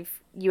obviously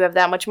if you have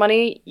that much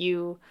money,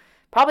 you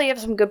probably have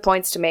some good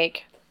points to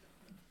make.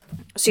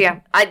 So yeah,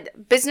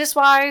 business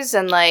wise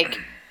and like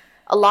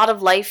a lot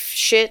of life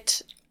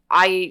shit,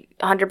 I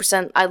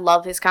 100% I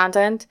love his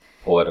content.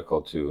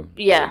 Political too.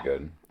 Yeah. Very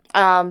good.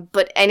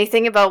 But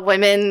anything about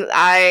women,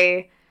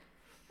 I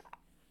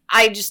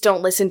just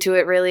don't listen to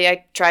it really.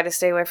 I try to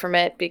stay away from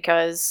it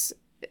because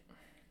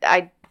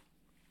I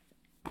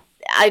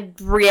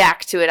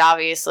react to it,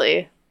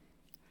 obviously.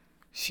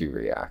 She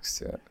reacts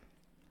to it.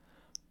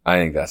 I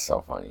think that's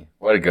so funny.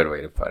 What a good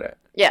way to put it.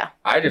 Yeah.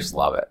 I just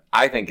love it.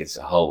 I think it's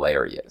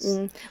hilarious.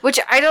 Which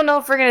I don't know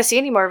if we're going to see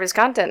any more of his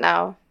content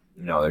now.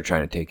 No, they're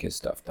trying to take his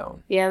stuff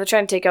down. Yeah, they're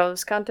trying to take all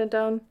his content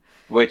down.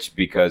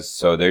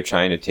 So they're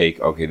trying to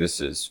take, okay,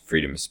 this is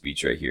freedom of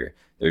speech right here.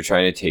 They're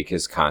trying to take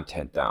his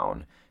content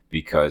down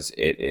because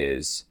it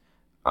is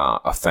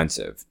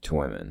offensive to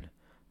women.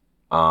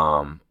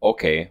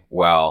 Okay,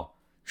 well,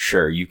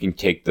 sure, you can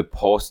take the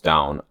post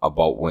down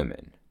about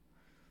women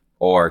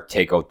or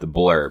take out the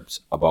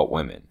blurbs about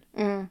women.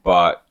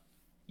 But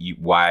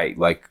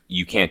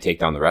you can't take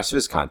down the rest of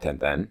his content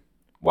then?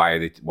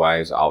 Why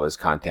is all his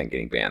content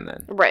getting banned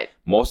then? Right.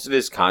 Most of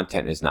his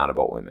content is not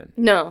about women.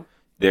 No.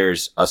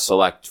 There's a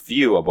select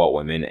few about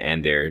women,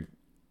 and they're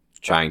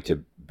trying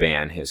to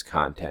ban his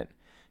content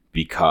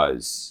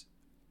because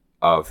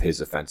of his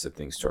offensive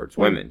things towards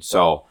women.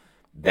 So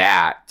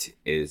that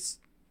is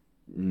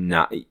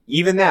not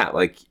even that.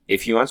 Like,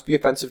 if he wants to be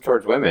offensive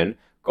towards women,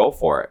 go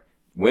for it.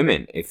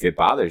 Women, if it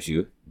bothers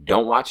you,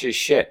 don't watch his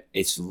shit.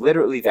 It's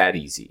literally that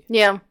easy.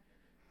 Yeah.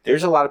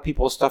 There's a lot of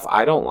people's stuff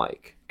I don't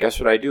like. Guess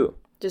what I do?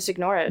 Just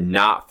ignore it.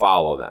 Not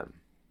follow them.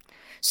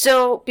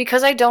 So,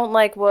 because I don't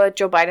like what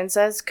Joe Biden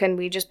says, can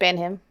we just ban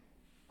him?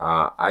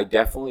 I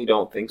definitely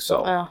don't think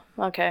so. Oh,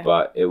 okay.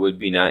 But it would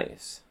be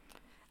nice.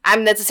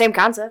 That's the same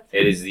concept.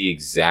 It is the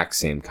exact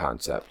same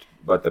concept.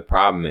 But the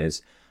problem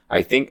is,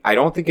 I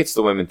don't think it's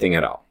the women thing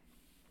at all.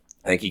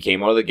 I think he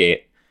came out of the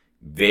gate,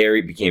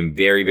 became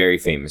very, very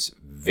famous,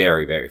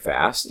 very, very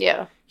fast.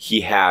 Yeah. He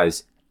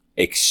has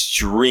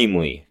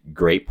extremely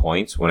great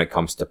points when it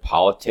comes to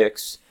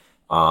politics,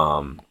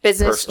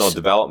 business, personal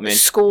development,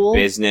 school,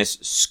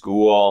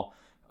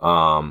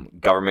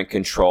 government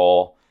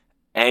control,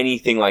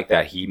 anything like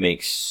that. He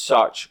makes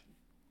such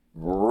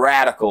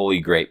radically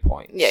great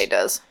points. Yeah, he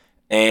does.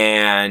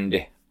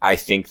 And I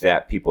think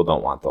that people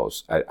don't want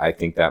those. I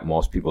think that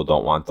most people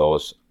don't want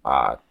those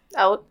out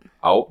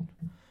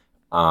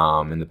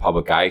in the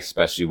public eye,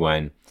 especially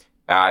when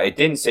it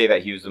didn't say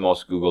that he was the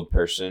most Googled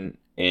person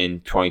in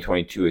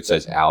 2022. It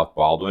says Alec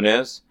Baldwin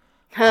is,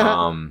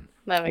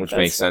 which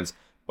makes sense.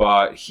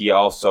 But he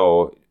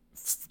also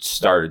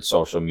started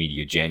social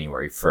media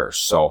January 1st.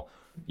 So,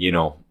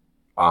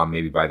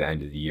 maybe by the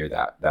end of the year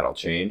that'll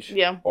change.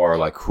 Yeah. Or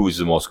like who's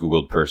the most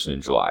Googled person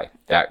in July.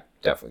 That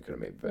definitely could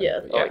have made better.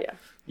 Yeah. Oh, yeah.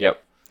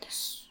 Yep.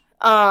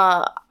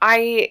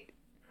 I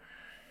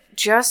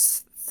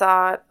just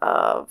thought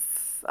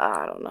of,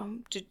 I don't know.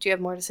 Do you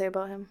have more to say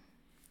about him?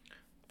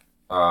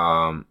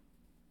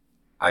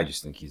 I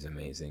just think he's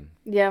amazing.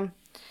 Yeah.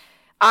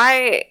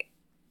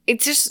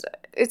 It's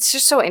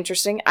just so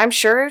interesting. I'm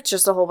sure it's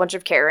just a whole bunch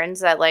of Karens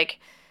that like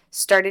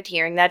started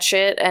hearing that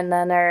shit and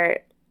then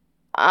they're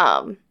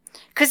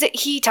because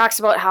he talks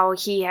about how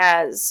he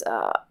has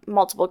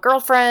multiple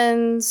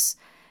girlfriends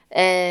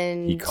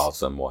and he calls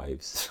them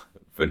wives,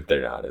 but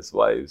they're not his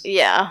wives.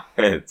 Yeah.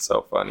 It's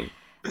so funny.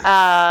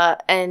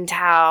 And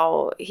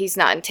how he's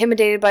not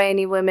intimidated by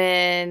any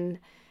women.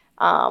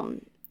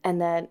 And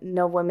that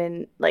no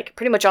women, like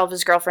pretty much all of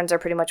his girlfriends are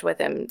pretty much with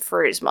him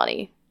for his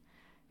money.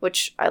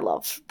 Which I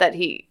love that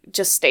he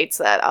just states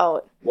that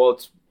out.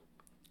 Well,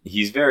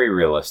 he's very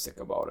realistic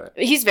about it.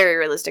 He's very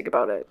realistic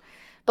about it.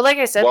 But like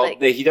I said,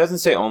 he doesn't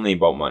say only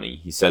about money.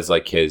 He says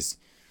like his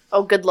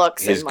good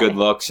looks, his good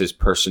looks, his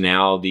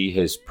personality,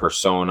 his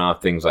persona,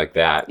 things like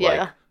that. Yeah.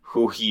 Like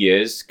who he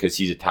is, because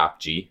he's a top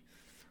G.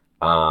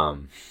 I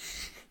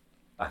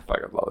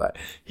fucking love that.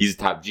 He's a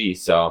top G,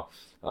 so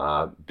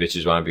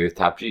bitches want to be with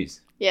top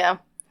Gs. Yeah.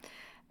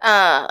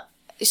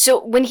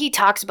 So when he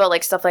talks about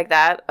like stuff like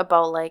that,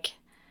 about like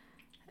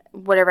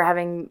whatever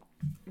having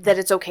that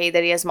it's okay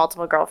that he has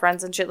multiple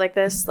girlfriends and shit like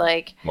this,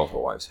 like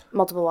Multiple wives.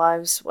 multiple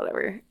wives,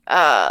 whatever.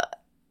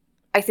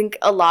 I think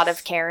a lot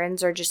of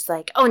Karens are just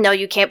like, oh no,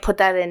 you can't put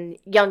that in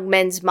young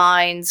men's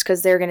minds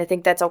because they're gonna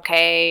think that's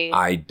okay.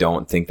 I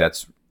don't think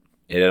that's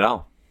it at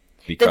all.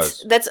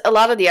 Because That's a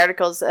lot of the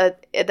articles.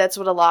 That's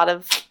what a lot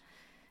of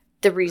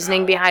the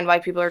reasoning behind why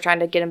people are trying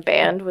to get him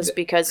banned was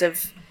because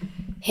of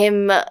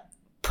him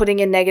putting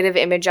a negative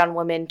image on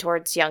women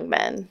towards young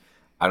men.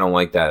 I don't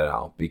like that at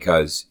all.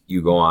 Because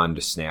you go on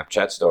to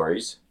Snapchat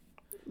stories.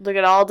 Look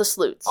at all the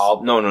sleuths.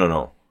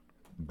 No.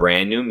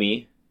 Brand new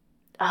me.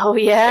 Oh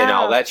yeah. And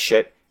all that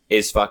shit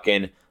is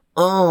fucking,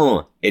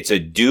 oh, it's a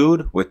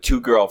dude with 2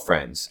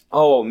 girlfriends.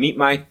 Oh, meet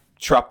my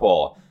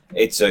trouble.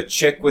 It's a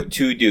chick with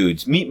 2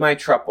 dudes. Meet my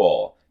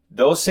trouble.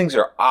 Those things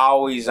are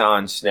always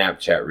on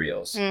Snapchat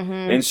Reels.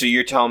 Mm-hmm. And so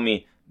you're telling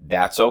me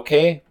that's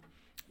okay?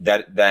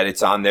 That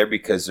it's on there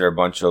because they're a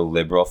bunch of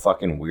liberal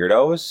fucking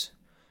weirdos?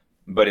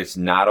 But it's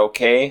not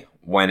okay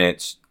when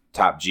it's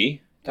Top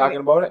G talking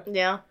about it?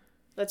 Yeah,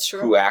 that's true.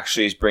 Who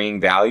actually is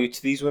bringing value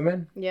to these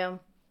women? Yeah.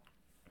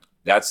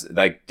 That's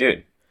like,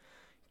 dude,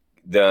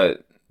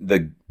 the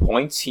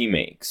points he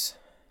makes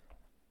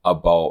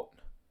about,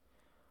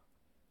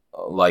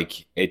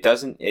 like,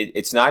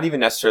 it's not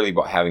even necessarily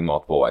about having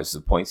multiple wives.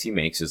 The points he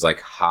makes is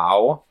like,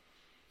 how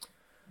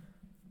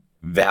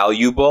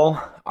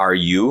valuable are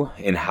you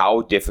and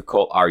how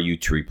difficult are you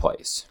to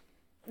replace?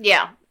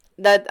 Yeah,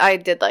 that I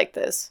did like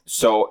this.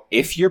 So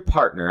if your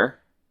partner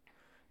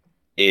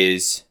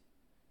is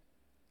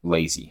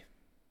lazy,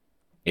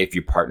 if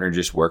your partner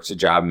just works a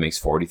job and makes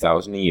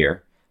 $40,000 a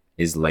year,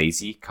 is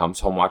lazy,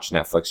 comes home, watch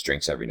Netflix,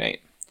 drinks every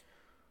night,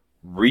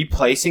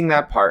 replacing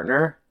that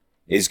partner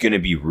is going to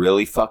be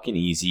really fucking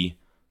easy.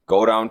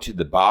 Go down to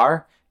the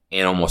bar,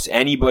 and almost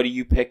anybody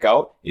you pick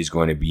out is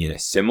going to be in a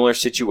similar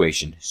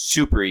situation.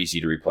 Super easy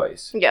to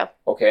replace. Yeah.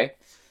 Okay.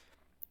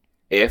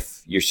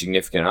 If your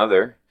significant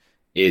other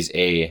is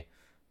a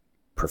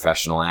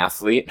professional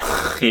athlete,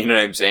 you know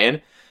what I'm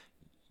saying?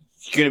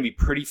 It's going to be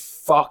pretty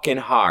fucking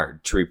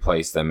hard to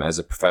replace them as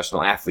a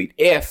professional athlete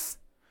if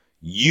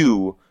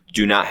you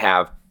do not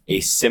have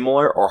a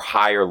similar or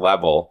higher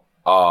level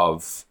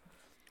of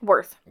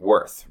worth,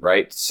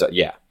 right? So,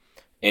 yeah.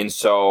 And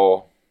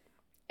so...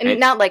 And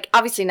not like,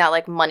 obviously not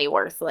like money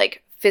worth,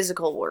 like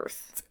physical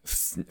worth.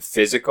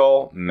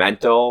 Physical,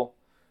 mental,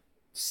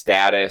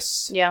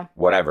 status, Yeah.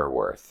 whatever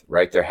worth,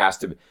 right? There has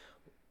to be...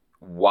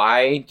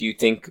 Why do you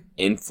think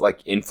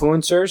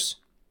influencers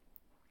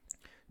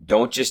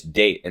don't just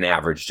date an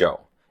average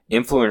Joe?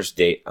 Influencers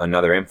date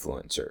another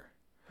influencer.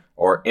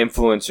 Or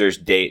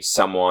influencers date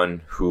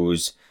someone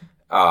who's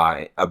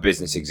a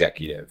business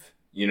executive.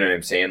 You know what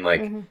I'm saying?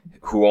 Like,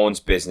 who owns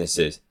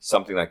businesses,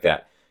 something like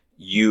that.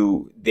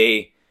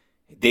 They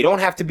don't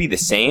have to be the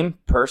same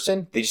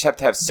person. They just have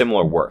to have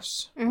similar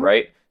worths,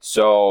 right?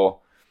 So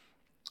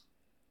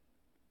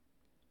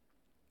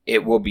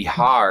it will be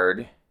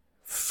hard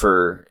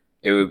for...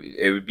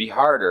 It would be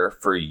harder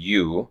for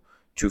you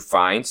to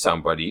find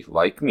somebody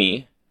like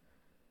me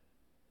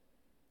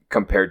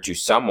compared to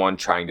someone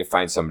trying to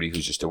find somebody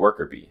who's just a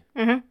worker bee.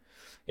 Mm-hmm.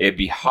 It'd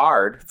be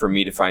hard for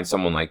me to find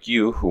someone like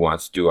you who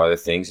wants to do other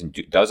things and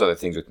does other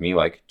things with me,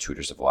 like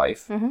Tutors of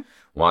Life,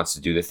 wants to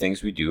do the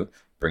things we do,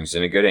 brings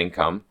in a good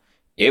income.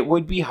 It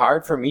would be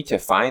hard for me to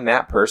find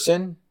that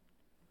person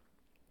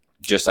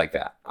just like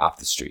that off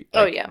the street.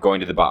 Like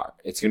going to the bar.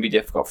 It's going to be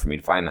difficult for me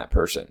to find that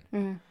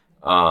person.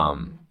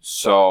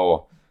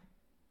 So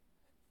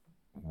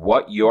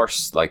what your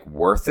like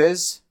worth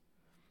is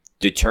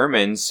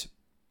determines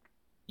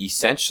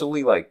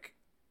essentially like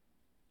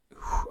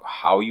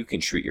how you can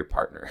treat your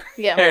partner.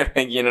 Yeah.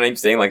 You know what I'm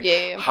saying? Like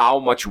how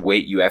much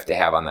weight you have to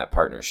have on that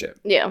partnership.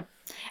 Yeah.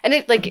 And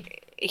it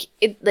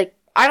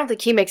I don't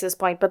think he makes this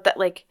point, but that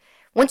like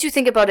once you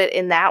think about it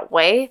in that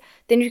way,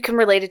 then you can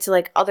relate it to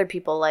like other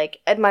people. Like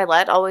Ed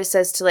Milet always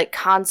says to like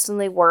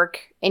constantly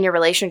work in your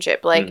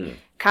relationship, like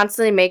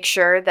constantly make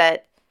sure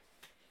that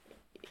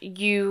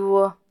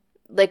you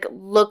like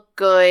look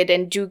good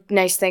and do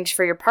nice things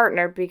for your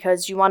partner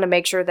because you want to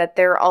make sure that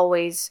they're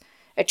always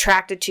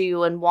attracted to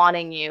you and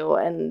wanting you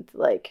and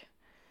like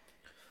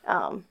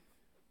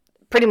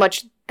pretty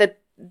much that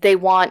they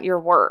want your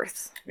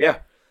worth. Yeah.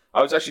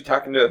 I was actually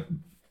talking to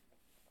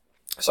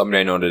somebody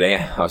I know today.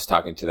 I was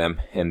talking to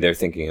them and they're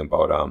thinking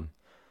about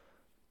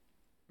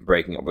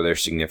breaking up with their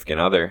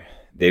significant other.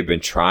 They've been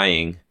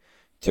trying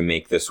to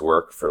make this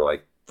work for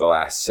like the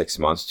last 6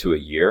 months to a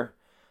year.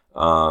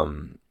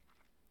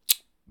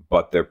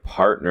 But their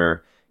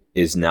partner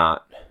is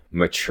not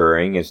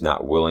maturing, is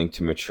not willing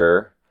to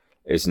mature,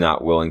 is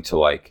not willing to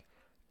like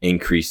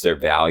increase their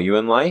value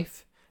in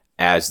life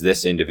as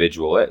this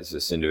individual is.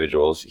 This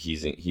individual,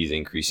 he's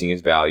increasing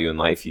his value in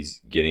life.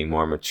 He's getting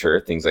more mature,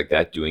 things like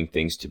that, doing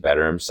things to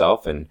better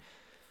himself and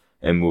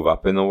move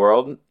up in the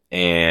world.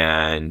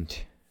 And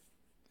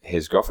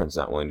his girlfriend's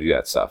not willing to do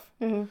that stuff.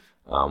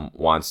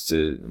 Wants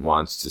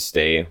to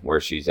stay where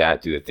she's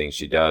at, do the things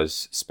she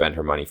does, spend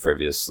her money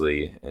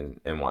frivolously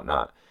and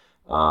whatnot.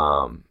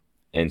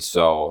 And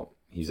so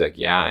he's like,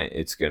 yeah,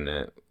 it's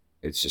gonna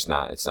it's just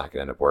not. It's not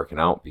gonna end up working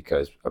out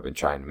because I've been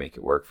trying to make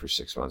it work for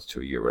 6 months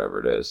to a year, whatever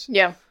it is.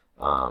 Yeah.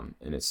 And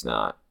it's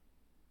not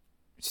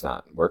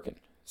working.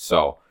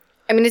 So.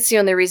 I mean, it's the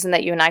only reason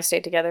that you and I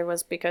stayed together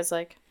was because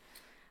like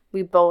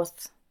we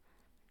both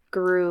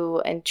grew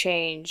and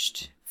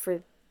changed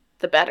for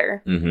the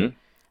better.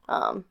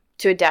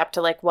 To adapt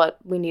to like what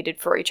we needed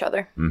for each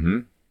other.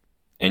 And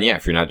yeah,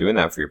 if you're not doing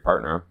that for your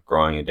partner,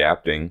 growing,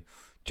 adapting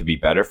to be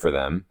better for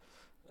them,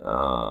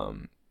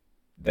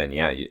 then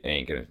yeah,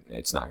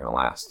 it's not gonna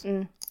last.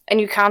 And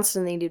you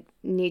constantly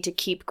need to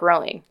keep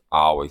growing.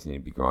 Always need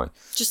to be growing.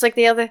 Just like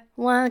a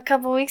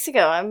couple weeks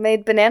ago, I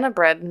made banana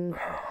bread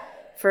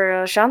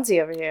for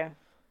Shanzi over here.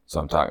 That's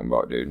what I'm talking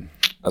about, dude.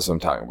 That's what I'm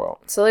talking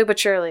about. Slowly but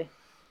surely.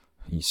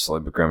 You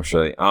slowly but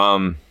surely.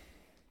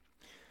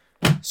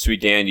 Sweet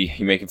Dandy,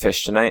 you making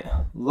fish tonight?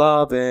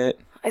 Love it.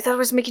 I thought I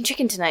was making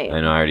chicken tonight. I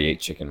know, I already ate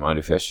chicken. Want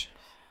to do fish?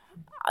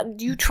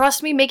 Do you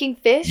trust me making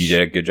fish? You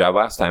did a good job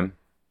last time.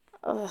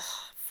 Ugh,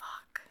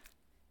 fuck.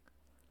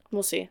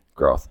 We'll see.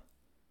 Growth.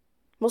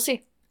 We'll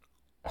see.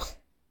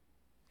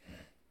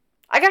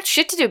 I got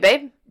shit to do,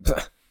 babe.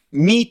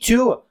 Me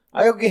too.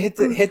 I go hit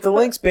the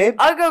links, babe.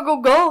 I'll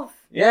go golf.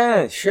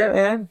 Yeah, shit,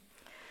 man.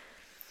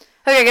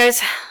 Okay,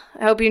 guys.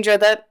 I hope you enjoyed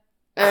that.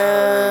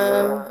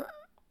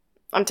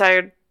 I'm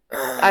tired.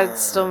 I'm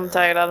still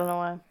tired. I don't know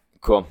why.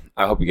 Cool.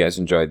 I hope you guys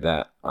enjoyed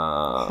that.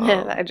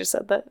 Yeah, I just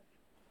said that.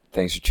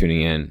 Thanks for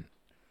tuning in.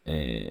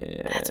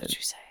 And That's what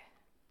you say.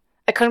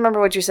 I couldn't remember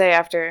what you say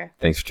after.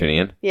 thanks for tuning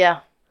in. Yeah.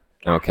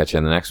 And I'll catch you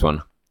in the next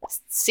one.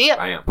 See ya.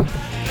 Bye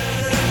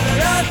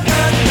now.